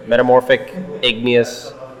categories: metamorphic,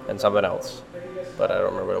 igneous, and something else, but I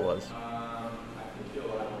don't remember what it was.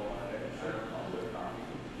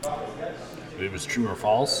 It was true or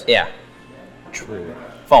false? Yeah. True.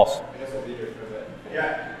 False.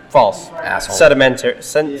 False. Asshole.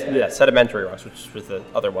 Sedimentary rocks, which was the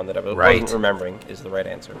other one that I wasn't remembering, is the right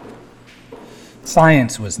answer.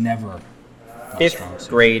 Science was never my strong 5th suit.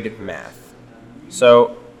 grade math.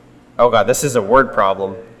 So, oh god, this is a word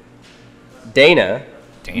problem. Dana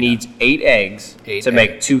needs 8 eggs to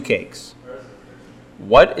make 2 cakes.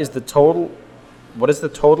 What is the total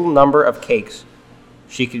number of cakes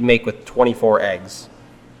she could make with 24 eggs?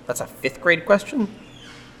 That's a 5th grade question?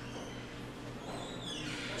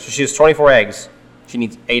 So she has 24 eggs. She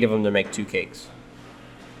needs 8 of them to make 2 cakes.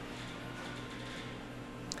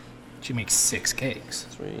 She makes 6 cakes.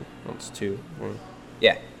 3, that's 2.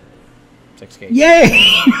 Yeah. 6 cakes.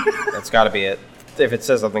 Yay! That's got to be it. If it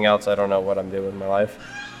says something else, I don't know what I'm doing in my life.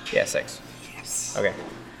 Yeah, 6. Yes. Okay.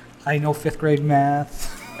 I know 5th grade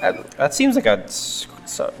math. That seems like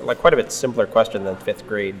quite a bit simpler question than 5th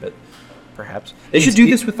grade, but perhaps they should do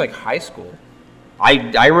this with like high school.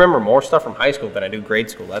 I remember more stuff from high school than I do grade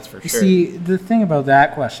school. That's for sure. See, the thing about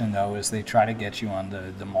that question though is they try to get you on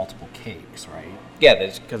the multiple cakes, right? Yeah,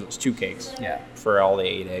 because it's 2 cakes. Yeah. For all the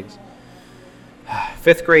 8 eggs.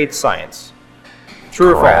 5th grade science.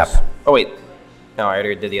 True or Crap. false? Oh wait, no, I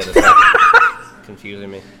already did the other side.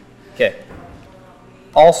 Confusing me. Okay.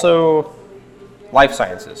 Also, life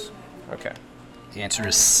sciences. Okay. The answer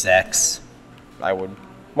is sex.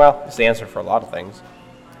 It's the answer for a lot of things.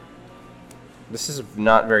 This is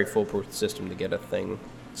not very foolproof system to get a thing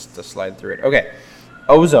to slide through it. Okay.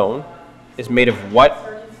 Ozone is made of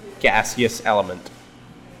what gaseous element?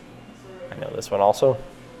 I know this one also.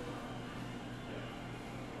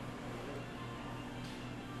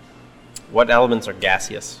 What elements are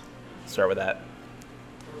gaseous? Start with that.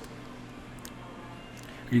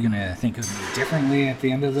 Are you going to think of me differently at the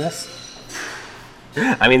end of this?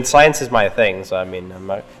 I mean, science is my thing, so I mean,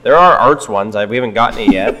 there are arts ones. We haven't gotten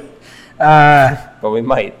it yet, but we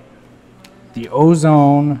might. The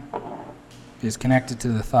ozone is connected to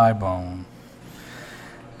the thigh bone.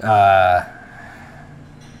 Can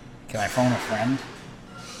I phone a friend?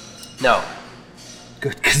 No.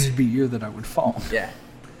 Good, because it'd be you that I would phone. Yeah.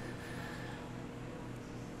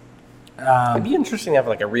 It'd be interesting to have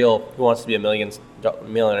like a real Who Wants to Be a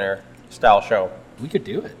Millionaire style show. We could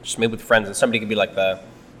do it. Just made with friends, and somebody could be like the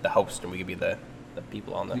host, and we could be the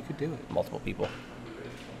people on We could do it. multiple people.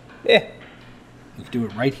 Yeah. We could do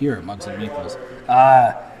it right here at Mugs and Meeples.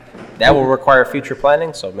 That will require future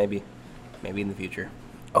planning, so maybe in the future.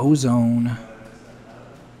 Ozone.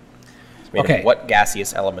 It's made of what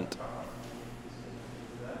gaseous element?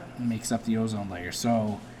 Makes up the ozone layer.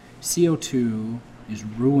 So CO2 is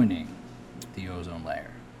ruining the ozone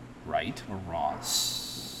layer, right or wrong?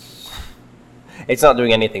 It's not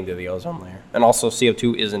doing anything to the ozone layer. And also,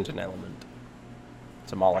 CO2 isn't an element.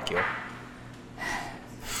 It's a molecule.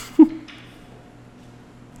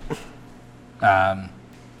 I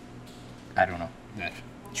don't know.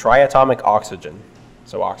 Triatomic oxygen.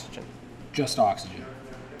 So oxygen. Just oxygen.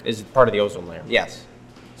 Is it part of the ozone layer? Yes.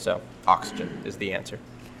 So oxygen is the answer.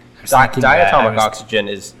 was thinking that. Diatomic oxygen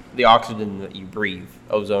is the oxygen that you breathe.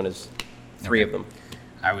 Ozone is 3 of them.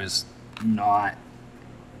 I was not.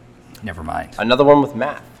 Never mind. Another one with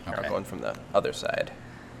math. Okay. Going from the other side.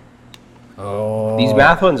 Oh. These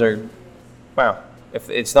math ones are, wow. If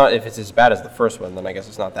it's as bad as the first one, then I guess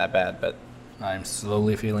it's not that bad. But I'm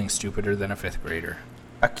slowly feeling stupider than a 5th grader.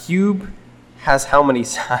 a cube has how many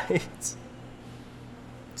sides?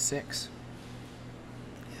 6.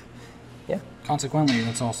 Yeah. Consequently,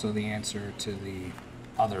 that's also the answer to the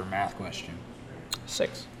other math question.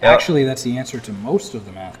 6. Actually, that's the answer to most of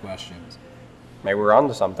the math questions. Maybe we're on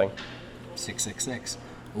to something. 666.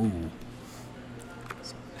 Ooh.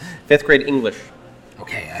 5th grade English.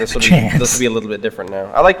 Okay, I have This a will chance. this will be a little bit different now.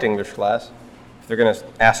 I liked English class. If they're gonna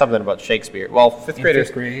ask something about Shakespeare, well, 5th In graders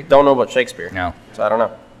 5th grade? don't know about Shakespeare. No. So I don't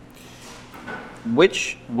know.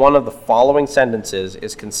 Which one of the following sentences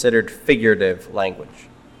is considered figurative language?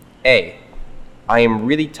 A. I am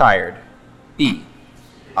really tired. B.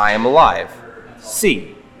 I am alive.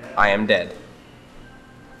 C. I am dead.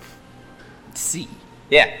 C.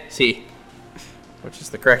 Yeah, C. Which is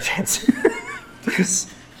the correct answer. Because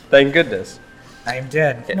Thank goodness. I'm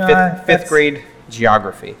dead. Okay, No, fifth that's- grade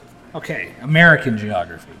geography. Okay, American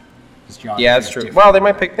geography. 'Cause geography Yeah, that's is true. different. Well, they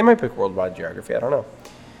might pick worldwide geography. I don't know.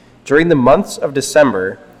 During the months of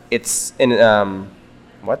December, it's in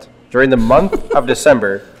what? During the month of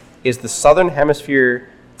December, is the southern hemisphere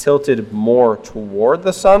tilted more toward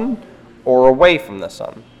the sun or away from the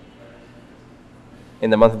sun? In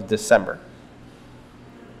the month of December.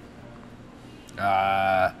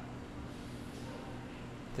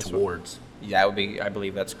 Towards. Yeah, that would be. I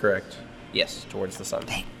believe that's correct. Yes, towards the sun.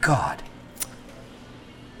 Thank God.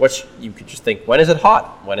 Which you could just think, when is it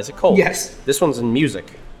hot? When is it cold? Yes. This one's in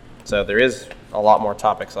music. So there is a lot more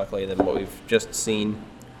topics, luckily, than what we've just seen,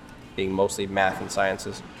 being mostly math and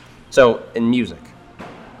sciences. So, in music,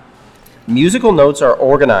 musical notes are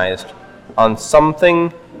organized on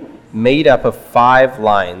something made up of 5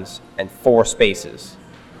 lines and 4 spaces.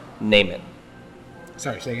 Name it.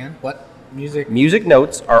 Sorry, say again. What? Music? Music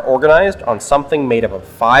notes are organized on something made up of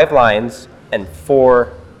 5 lines and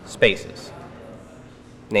 4 spaces.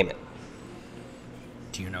 Name it.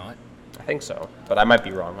 Do you know it? I think so, but I might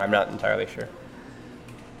be wrong. I'm not entirely sure.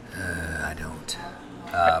 I don't.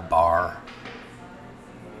 Bar.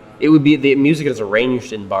 It would be, the music is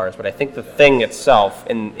arranged in bars, but I think the thing itself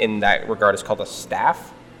in that regard is called a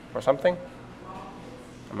staff or something.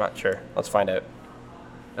 I'm not sure. Let's find out.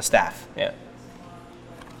 A staff, yeah.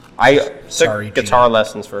 I took Sorry, guitar Gina.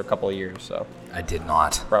 lessons for a couple of years, so I did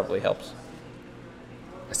not. probably helps.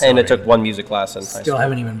 Sorry. And I took one music class in high Still school.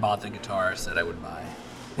 haven't even bought the guitars that I would buy.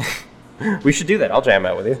 We should do that. I'll jam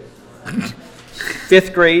out with you.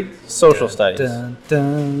 5th grade social studies. Dun,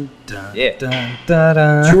 dun, dun, Yeah. dun, dun,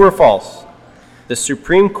 dun. True or false? The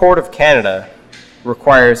Supreme Court of Canada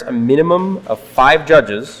requires a minimum of 5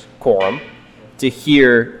 judges, quorum, to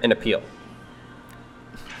hear an appeal.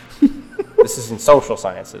 This is in social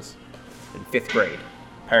sciences, in 5th grade,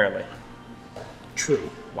 apparently. True.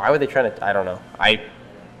 Why would they try to? I don't know. I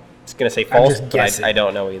was gonna say false, just but guessing. I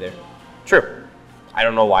don't know either. True. I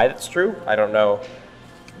don't know why that's true. I don't know.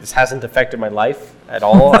 This hasn't affected my life at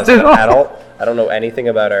all as an adult. I don't know anything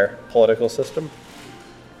about our political system.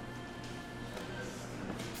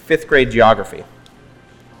 5th grade geography.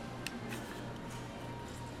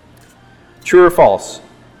 True or false?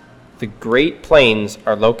 The Great Plains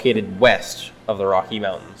are located west of the Rocky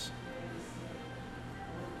Mountains.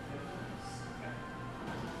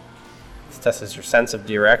 This tests your sense of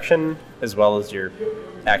direction as well as your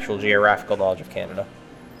actual geographical knowledge of Canada.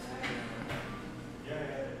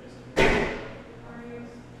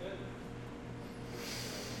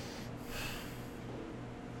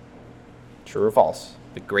 True or false?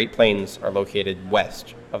 The Great Plains are located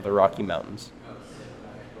west of the Rocky Mountains.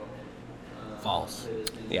 False.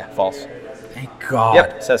 Yeah, false. Thank God.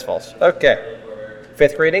 Yep, it says false. Okay.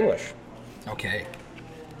 5th grade English. Okay.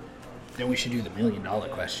 Then we should do the $1 million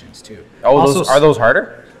questions too. Oh, Also, are those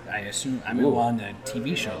harder? I assume. I mean, well, on the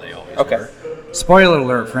TV show they always Okay. were. Spoiler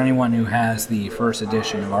alert for anyone who has the first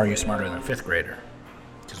edition of Are You Smarter Than a Fifth Grader?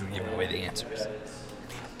 Because we give away the answers.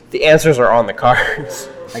 The answers are on the cards.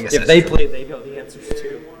 I guess if that's they true. play, they know the answers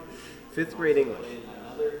too. 5th grade English.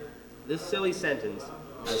 This silly sentence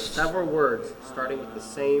has several words starting with the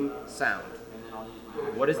same sound.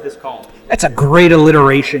 What is this called? That's a great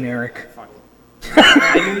alliteration, Eric. Fuck.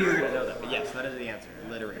 I knew you were going to know that, but yes, that is the answer.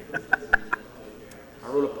 Alliteration. I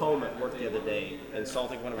wrote a poem at work the other day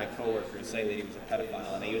insulting one of my coworkers saying that he was a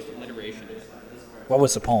pedophile, and I used alliteration in it. What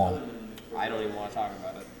was the poem? I don't even want to talk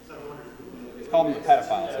about it. It's called him a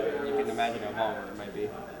pedophile, so you can imagine how vulgar it might be.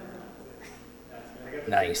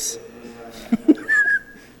 Nice.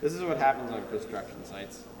 This is what happens on construction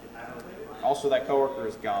sites. Also, that coworker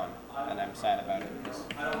is gone, and I'm sad about it. Because,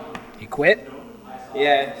 He quit?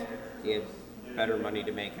 yeah, he had better money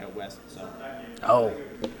to make out west, so Oh.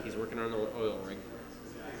 he's working on an oil rig.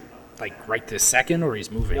 Like right this second, or he's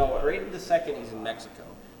moving? No, right in the second, he's in Mexico.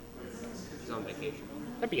 He's on vacation.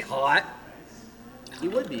 That'd be hot. He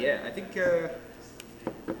would be, yeah. I think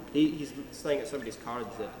he's staying at somebody's cottage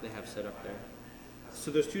that they have set up there. So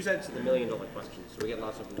there's two sides to the $1 million question, so we get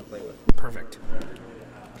lots of them to play with. Perfect.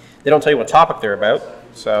 They don't tell you what topic they're about,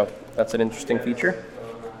 so that's an interesting feature.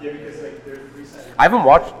 I haven't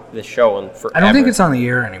watched this show in forever. I don't think it's on the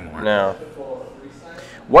air anymore. No.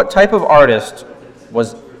 What type of artist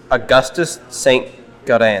was Augustus Saint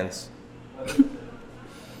Gaudens?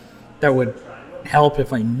 That would help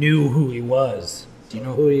if I knew who he was. Do you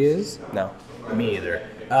know who he is? No. Me either.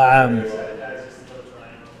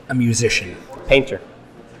 A musician. Painter.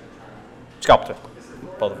 Sculptor.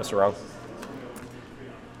 Both of us are wrong.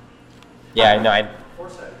 Yeah, no, I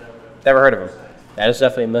never heard of him. That is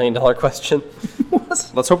definitely $1 million question.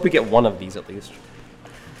 Let's hope we get one of these at least.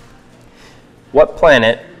 What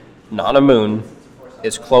planet, not a moon,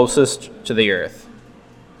 is closest to the Earth?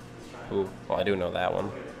 Ooh, well, I do know that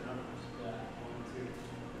one.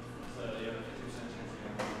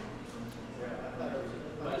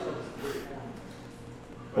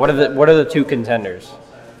 What are the two contenders?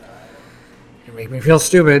 You make me feel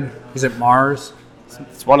stupid. Is it Mars?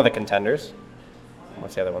 It's one of the contenders.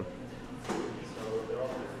 What's the other one?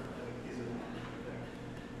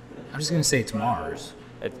 I'm just going to say it's Mars.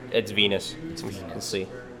 It's Venus. Let's see.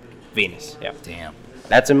 Venus, yeah. Damn.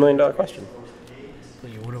 That's $1 million question.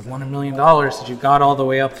 Well, you would have won $1 million if you got all the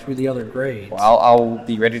way up through the other grades. Well, I'll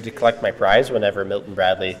be ready to collect my prize whenever Milton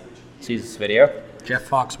Bradley sees this video. Jeff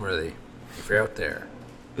Foxworthy, if you're out there.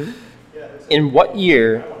 In what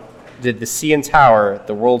year did the CN Tower,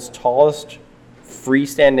 the world's tallest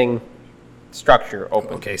freestanding structure,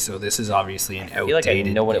 open? Okay, so this is obviously an outdated I feel like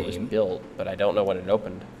I know when it was game. built, but I don't know when it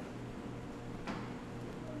opened.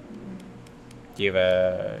 Do you have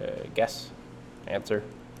a guess? Answer?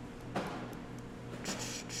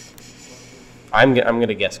 I'm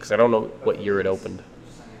gonna guess because I don't know what year it opened.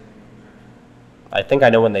 I think I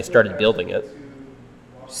know when they started building it.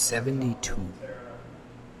 72.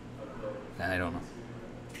 I don't know.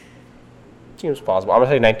 Seems plausible. I'm gonna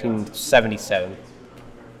say 1977.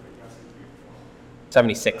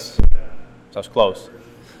 76. So I was close.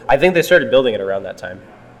 I think they started building it around that time.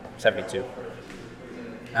 72.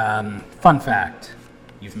 Fun fact.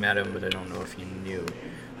 You've met him, but I don't know if you knew.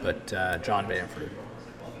 But John Bamford.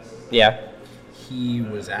 Yeah. He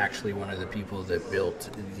was actually one of the people that built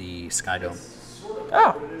the Sky Dome.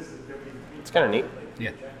 Oh. It's kind of neat.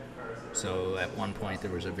 Yeah. So at one point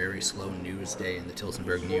there was a very slow news day in the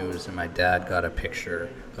Tillsonburg News, and my dad got a picture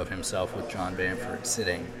of himself with John Bamford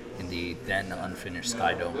sitting in the then unfinished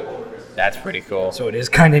Sky Dome. That's pretty cool. So it is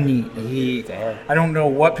kind of neat. Damn. I don't know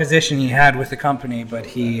what position he had with the company, but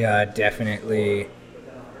he definitely...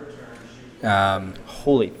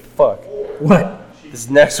 Holy fuck. What? This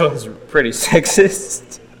next one's pretty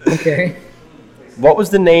sexist. Okay. What was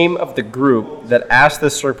the name of the group that asked the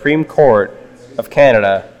Supreme Court of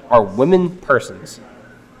Canada, are women persons?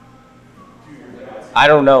 I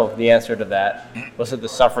don't know the answer to that. Was it the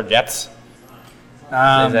suffragettes?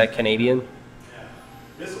 Is that Canadian?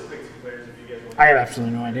 I have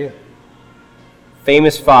absolutely no idea.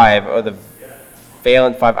 Famous Five or the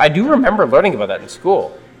Valiant Five. I do remember learning about that in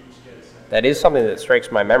school. That is something that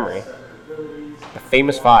strikes my memory. The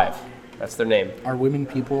Famous Five. That's their name. Are women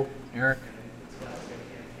people, Eric?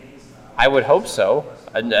 I would hope so.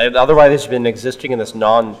 Otherwise, it's been existing in this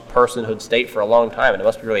non-personhood state for a long time, and it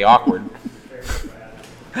must be really awkward.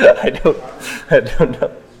 I don't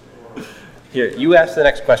know. Here, you ask the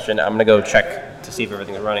next question. I'm gonna go check to see if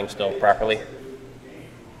everything's running still properly.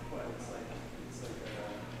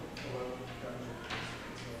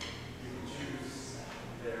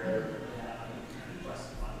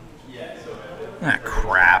 Ah,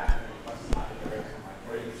 crap.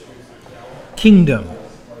 Kingdom.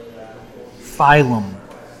 Phylum.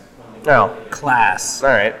 Oh, Class. all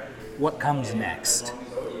right. What comes next?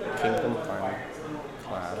 Kingdom, Final,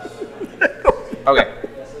 Class. Okay.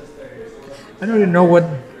 I don't even know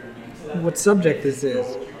what subject this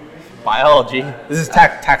is. Biology. This is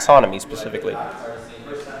taxonomy specifically.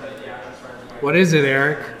 What is it,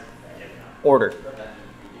 Eric? Order.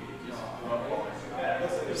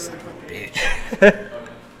 Son of a bitch.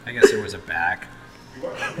 I guess there was a back.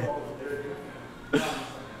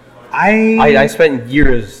 I spent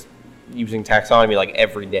years using taxonomy like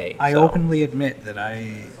every day. I so. openly admit that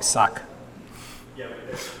I suck.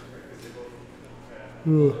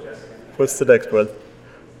 What's the next one?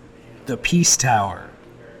 The Peace Tower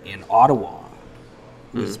in Ottawa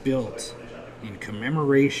was built in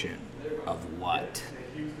commemoration of what?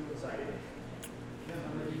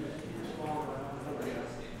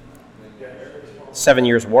 Seven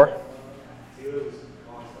Years' War.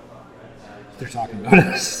 They're talking about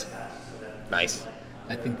us. Nice.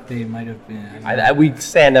 I think they might have been. We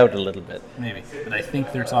stand out a little bit. Maybe. But I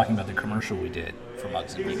think they're talking about the commercial we did for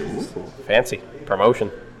Mugs and Meeples. Fancy.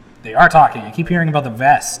 Promotion. They are talking. I keep hearing about the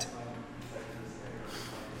vest.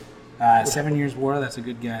 7 Years' War, that's a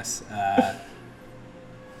good guess.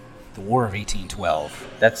 The War of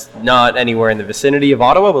 1812. That's not anywhere in the vicinity of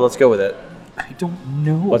Ottawa, but let's go with it. I don't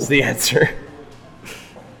know. What's the answer?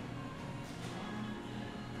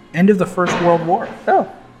 End of the First World War. Oh,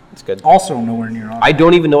 that's good. Also nowhere near Ottawa. I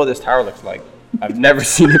don't even know what this tower looks like. I've never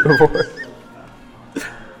seen it before.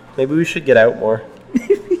 Maybe we should get out more.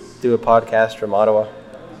 Do a podcast from Ottawa.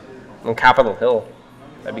 On Capitol Hill.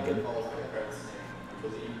 That'd be good.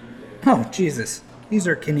 Oh, Jesus. These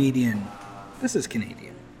are Canadian. This is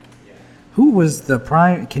Canadian. Who was the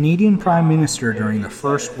Canadian Prime Minister during the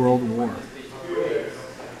First World War?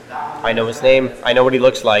 I know his name. I know what he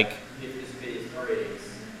looks like.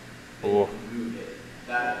 Ooh.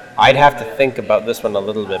 I'd have to think about this one a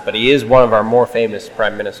little bit, but he is one of our more famous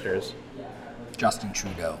prime ministers. Justin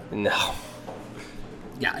Trudeau. No.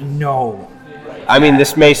 Yeah, no. I mean,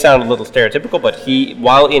 this may sound a little stereotypical, but he,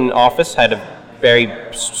 while in office, had a very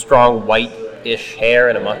strong white-ish hair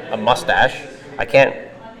and a mustache. I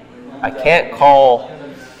can't call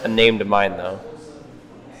a name to mind, though.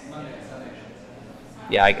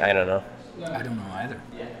 Yeah, I don't know. I don't know either.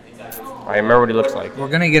 I remember what he looks like. We're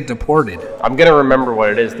going to get deported. I'm going to remember what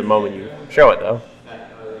it is the moment you show it, though.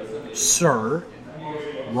 Sir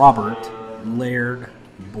Robert Laird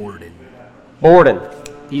Borden. Borden.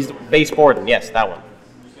 He's base Borden. Yes, that one.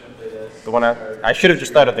 The one I should have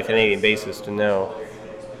just thought of the Canadian basis to know.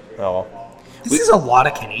 Oh, well. This is a lot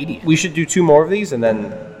of Canadian. We should do 2 more of these and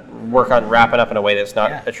then work on wrapping up in a way that's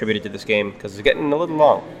not attributed to this game because it's getting a little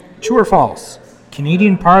long. True or false?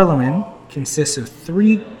 Canadian Parliament consists of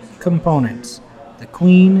 3 components: the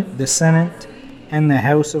Queen, the Senate, and the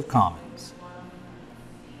House of Commons.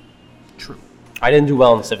 True. I didn't do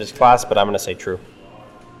well in civics class, but I'm going to say true.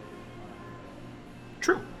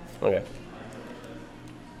 True. Okay.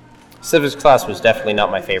 Civics class was definitely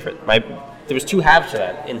not my favorite. There was 2 halves to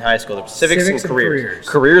that in high school. There was civics and careers.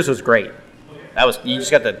 Careers was great. You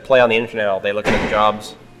just got to play on the internet all day looking at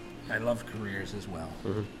jobs. I love careers as well.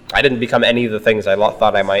 Mm-hmm. I didn't become any of the things I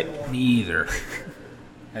thought I might. Me either.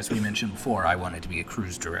 As we mentioned before, I wanted to be a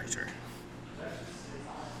cruise director.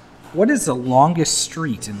 What is the longest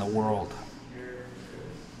street in the world?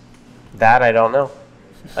 That I don't know.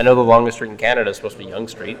 I know the longest street in Canada is supposed to be Yonge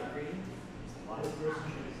Street.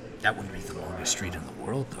 That wouldn't be the longest street in the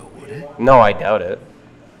world, though, would it? No, I doubt it.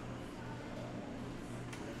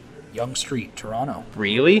 Yonge Street, Toronto.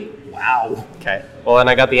 Really? Wow. Okay. Well, then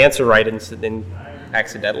I got the answer right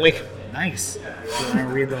accidentally. Nice. Do you want to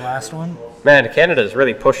read the last one? Man, Canada is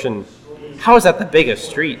really pushing. How is that the biggest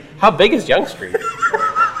street? How big is Yonge Street?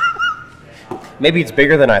 Maybe it's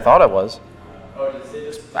bigger than I thought it was.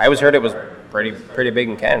 I always heard it was pretty big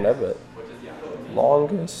in Canada, but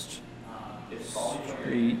longest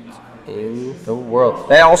street in the world.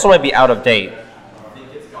 That also might be out of date.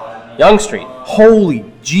 Yonge Street. Holy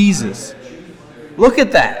Jesus. Look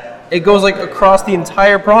at that. It goes like across the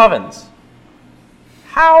entire province.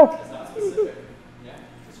 How?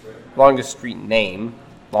 Longest street name.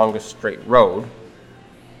 Longest straight road.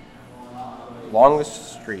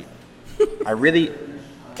 Longest street.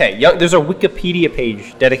 Okay, there's a Wikipedia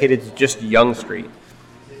page dedicated to just Yonge Street.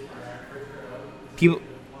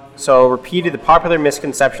 Repeated the popular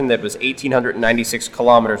misconception that it was 1,896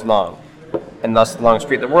 kilometers long, and thus the longest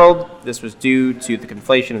street in the world. This was due to the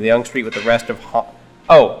conflation of the Yonge Street with the rest of...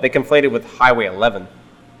 they conflated with Highway 11,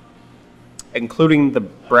 including the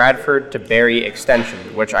Bradford to Barrie extension,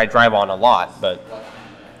 which I drive on a lot, but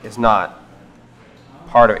is not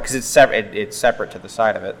part of it, because it's separate to the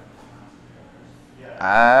side of it.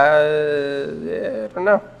 I don't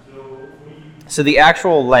know. So the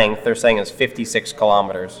actual length, they're saying, is 56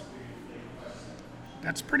 kilometers.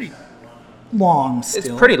 That's pretty long still. It's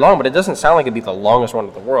pretty long, but it doesn't sound like it'd be the longest one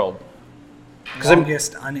in the world.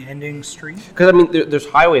 Longest unending street? Because, I mean, there's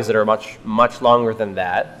highways that are much, much longer than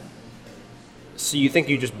that. So you think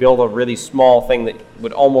you just build a really small thing that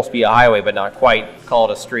would almost be a highway, but not quite, call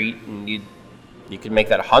it a street, and you could make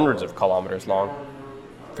that hundreds of kilometers long.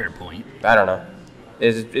 Fair point. I don't know.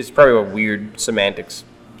 It's probably a weird semantics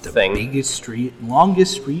thing. The biggest street,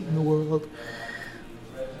 longest street in the world.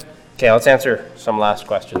 Okay, let's answer some last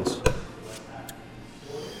questions.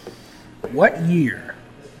 What year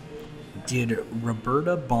did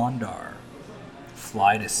Roberta Bondar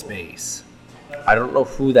fly to space? I don't know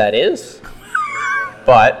who that is,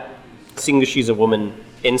 but seeing as she's a woman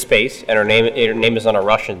in space and her name is not a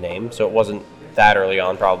Russian name, so it wasn't that early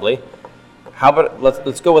on probably. How about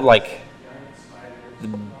let's go with like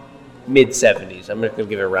the mid-70s. I'm going to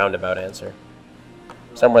give a roundabout answer.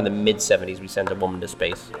 Somewhere in the mid-70s, we sent a woman to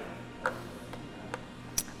space.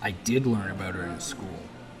 I did learn about her in school.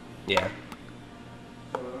 Yeah.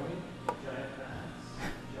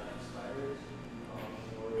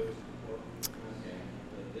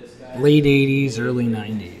 Late 80s, early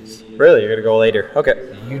 90s. Really? You're going to go later.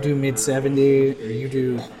 Okay. You do mid 70s, or you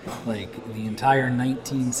do like the entire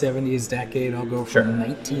 1970s decade. I'll go from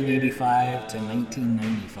 1985 to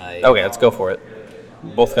 1995. Okay, let's go for it.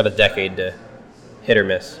 Both got a decade to hit or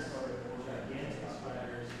miss.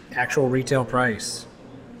 Actual retail price,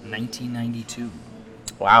 1992.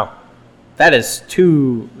 Wow. That is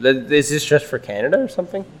too... Is this just for Canada or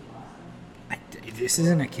something? This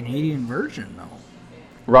isn't a Canadian version, though.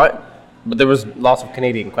 Right. But there was lots of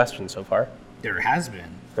Canadian questions so far. There has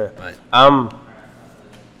been, Yeah. but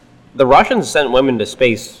The Russians sent women to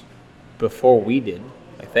space before we did,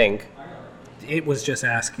 I think. it was just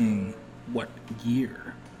asking what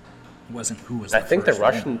year. It wasn't who was. I think the first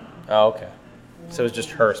one. Russian... Oh, okay. So it was just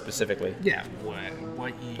her specifically. Yeah.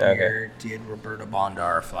 What year did Roberta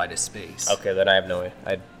Bondar fly to space? Okay, then I have no idea.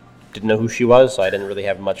 I didn't know who she was, so I didn't really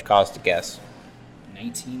have much cause to guess.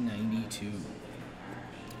 1992.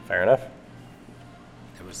 Fair enough.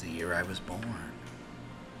 That was the year I was born.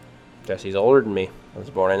 Jesse's older than me. I was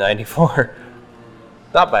born in 94.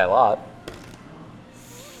 Not by a lot.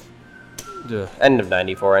 The end of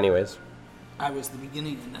 94 anyways. I was the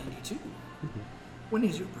beginning of 92. When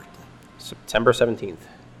is your birthday? September 17th.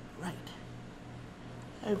 Right.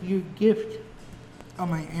 I have your gift on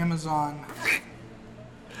my Amazon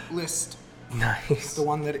list. Nice. The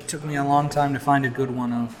one that it took me a long time to find a good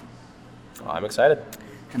one of. Well, I'm excited.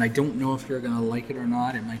 And I don't know if you're going to like it or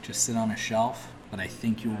not. It might just sit on a shelf, but I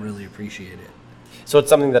think you'll really appreciate it. So it's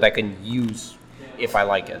something that I can use if I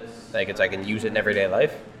like it. Like I can use it in everyday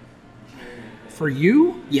life? For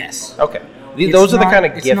you, yes. Okay. It's Those are the not- kind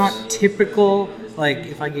of gifts. It's not typical, like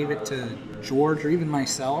if I gave it to George or even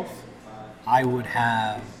myself, I would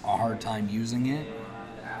have a hard time using it.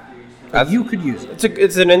 But you could use it.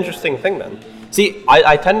 It's an interesting thing then. See,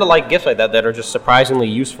 I tend to like gifts like that are just surprisingly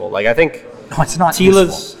useful. Like I think No, it's not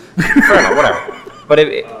Tila's... useful. Fair enough,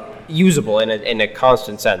 whatever. But usable in a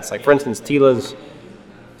constant sense. Like for instance, Tila's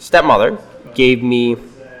stepmother gave me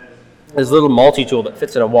this little multi-tool that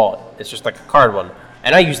fits in a wallet. It's just like a card one.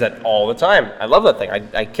 And I use that all the time. I love that thing.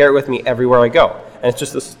 I carry it with me everywhere I go. And it's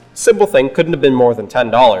just this simple thing. Couldn't have been more than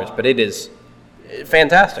 $10, but it is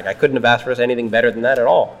fantastic. I couldn't have asked for anything better than that at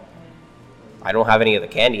all. I don't have any of the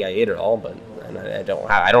candy I ate at all, but and I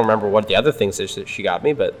don't remember what the other things is that she got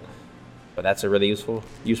me, but that's a really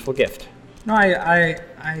useful gift. No,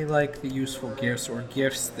 I like the useful gifts or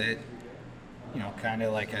gifts that, kind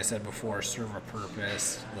of like I said before, serve a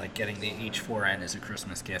purpose. Like getting the H4N as a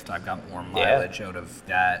Christmas gift, I've got more mileage out of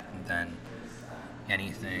that than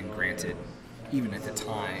anything. Granted, even at the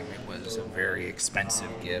time, it was a very expensive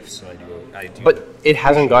gift, so I do. But it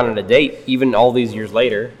hasn't gone on a date, even all these years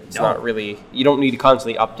later. It's No. not really. You don't need to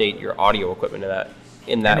constantly update your audio equipment in that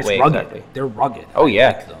And it's way. rugged. Exactly. They're rugged. Oh I yeah,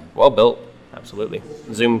 like them. well built. Absolutely.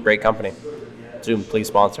 Zoom, great company. Zoom, please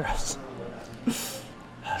sponsor us.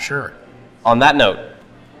 Sure, On that note,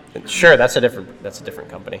 sure, that's a different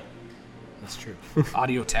company. that's true.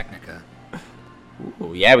 Audio Technica,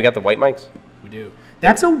 Ooh, yeah, we got the white mics. we do.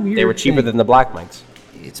 That's a weird. They were cheaper thing. than the black mics.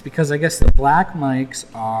 It's because I guess the black mics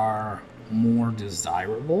are more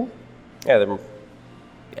desirable. Yeah,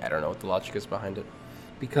 I don't know what the logic is behind it.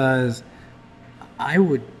 Because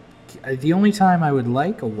the only time I would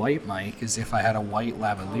like a white mic is if I had a white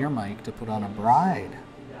lavalier mic to put on a bride.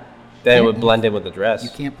 Then it would blend in with the dress. You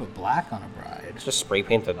can't put black on a bride. Just spray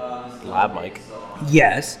paint the lab mic.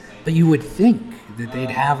 Yes, but you would think that they'd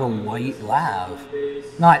have a white lav.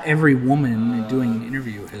 Not every woman doing an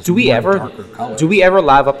interview has Do we one ever? darker color. Do we ever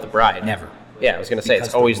lav up the bride? Never. Yeah, I was gonna say Because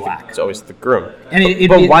it's always they're black. it's always the groom. And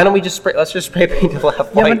But why don't we just spray? Let's just spray paint the lab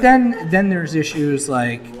Yeah, white. but then there's issues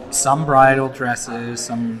like some bridal dresses,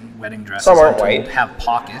 some wedding dresses Some aren't I'm told, white. have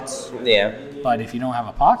pockets. Yeah. But if you don't have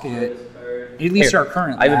a pocket, at least Here, our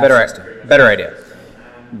current I have a lav system. better idea.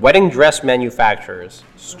 Wedding dress manufacturers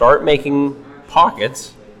start making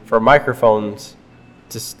pockets for microphones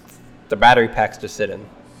the battery packs to sit in.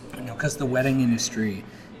 Because the wedding industry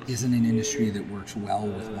isn't an industry that works well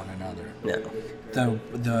with one another. No.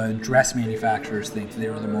 The dress manufacturers think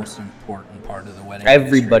they're the most important part of the wedding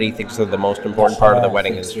Everybody thinks they're the most important part of the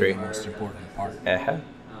wedding industry. The most important part. Uh-huh.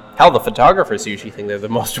 Hell, the photographers usually think they're the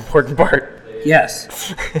most important part.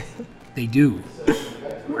 Yes, they do.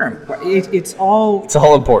 It's all It's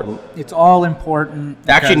all important. important.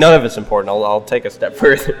 Actually, because- none of it's important. I'll take a step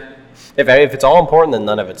further. If it's all important, then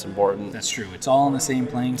none of it's important. That's true. It's all on the same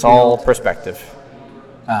playing It's all field. perspective.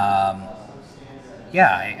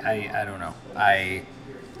 yeah, I don't know.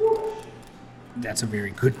 That's a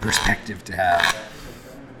very good perspective to have.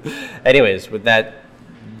 Anyways, with that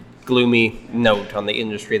gloomy note on the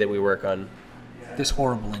industry that we work on, This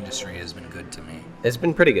horrible industry has been good to me. it's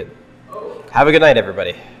been pretty good. Have a good night,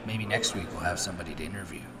 everybody. Maybe next week we'll have somebody to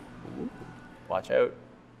interview. Watch out.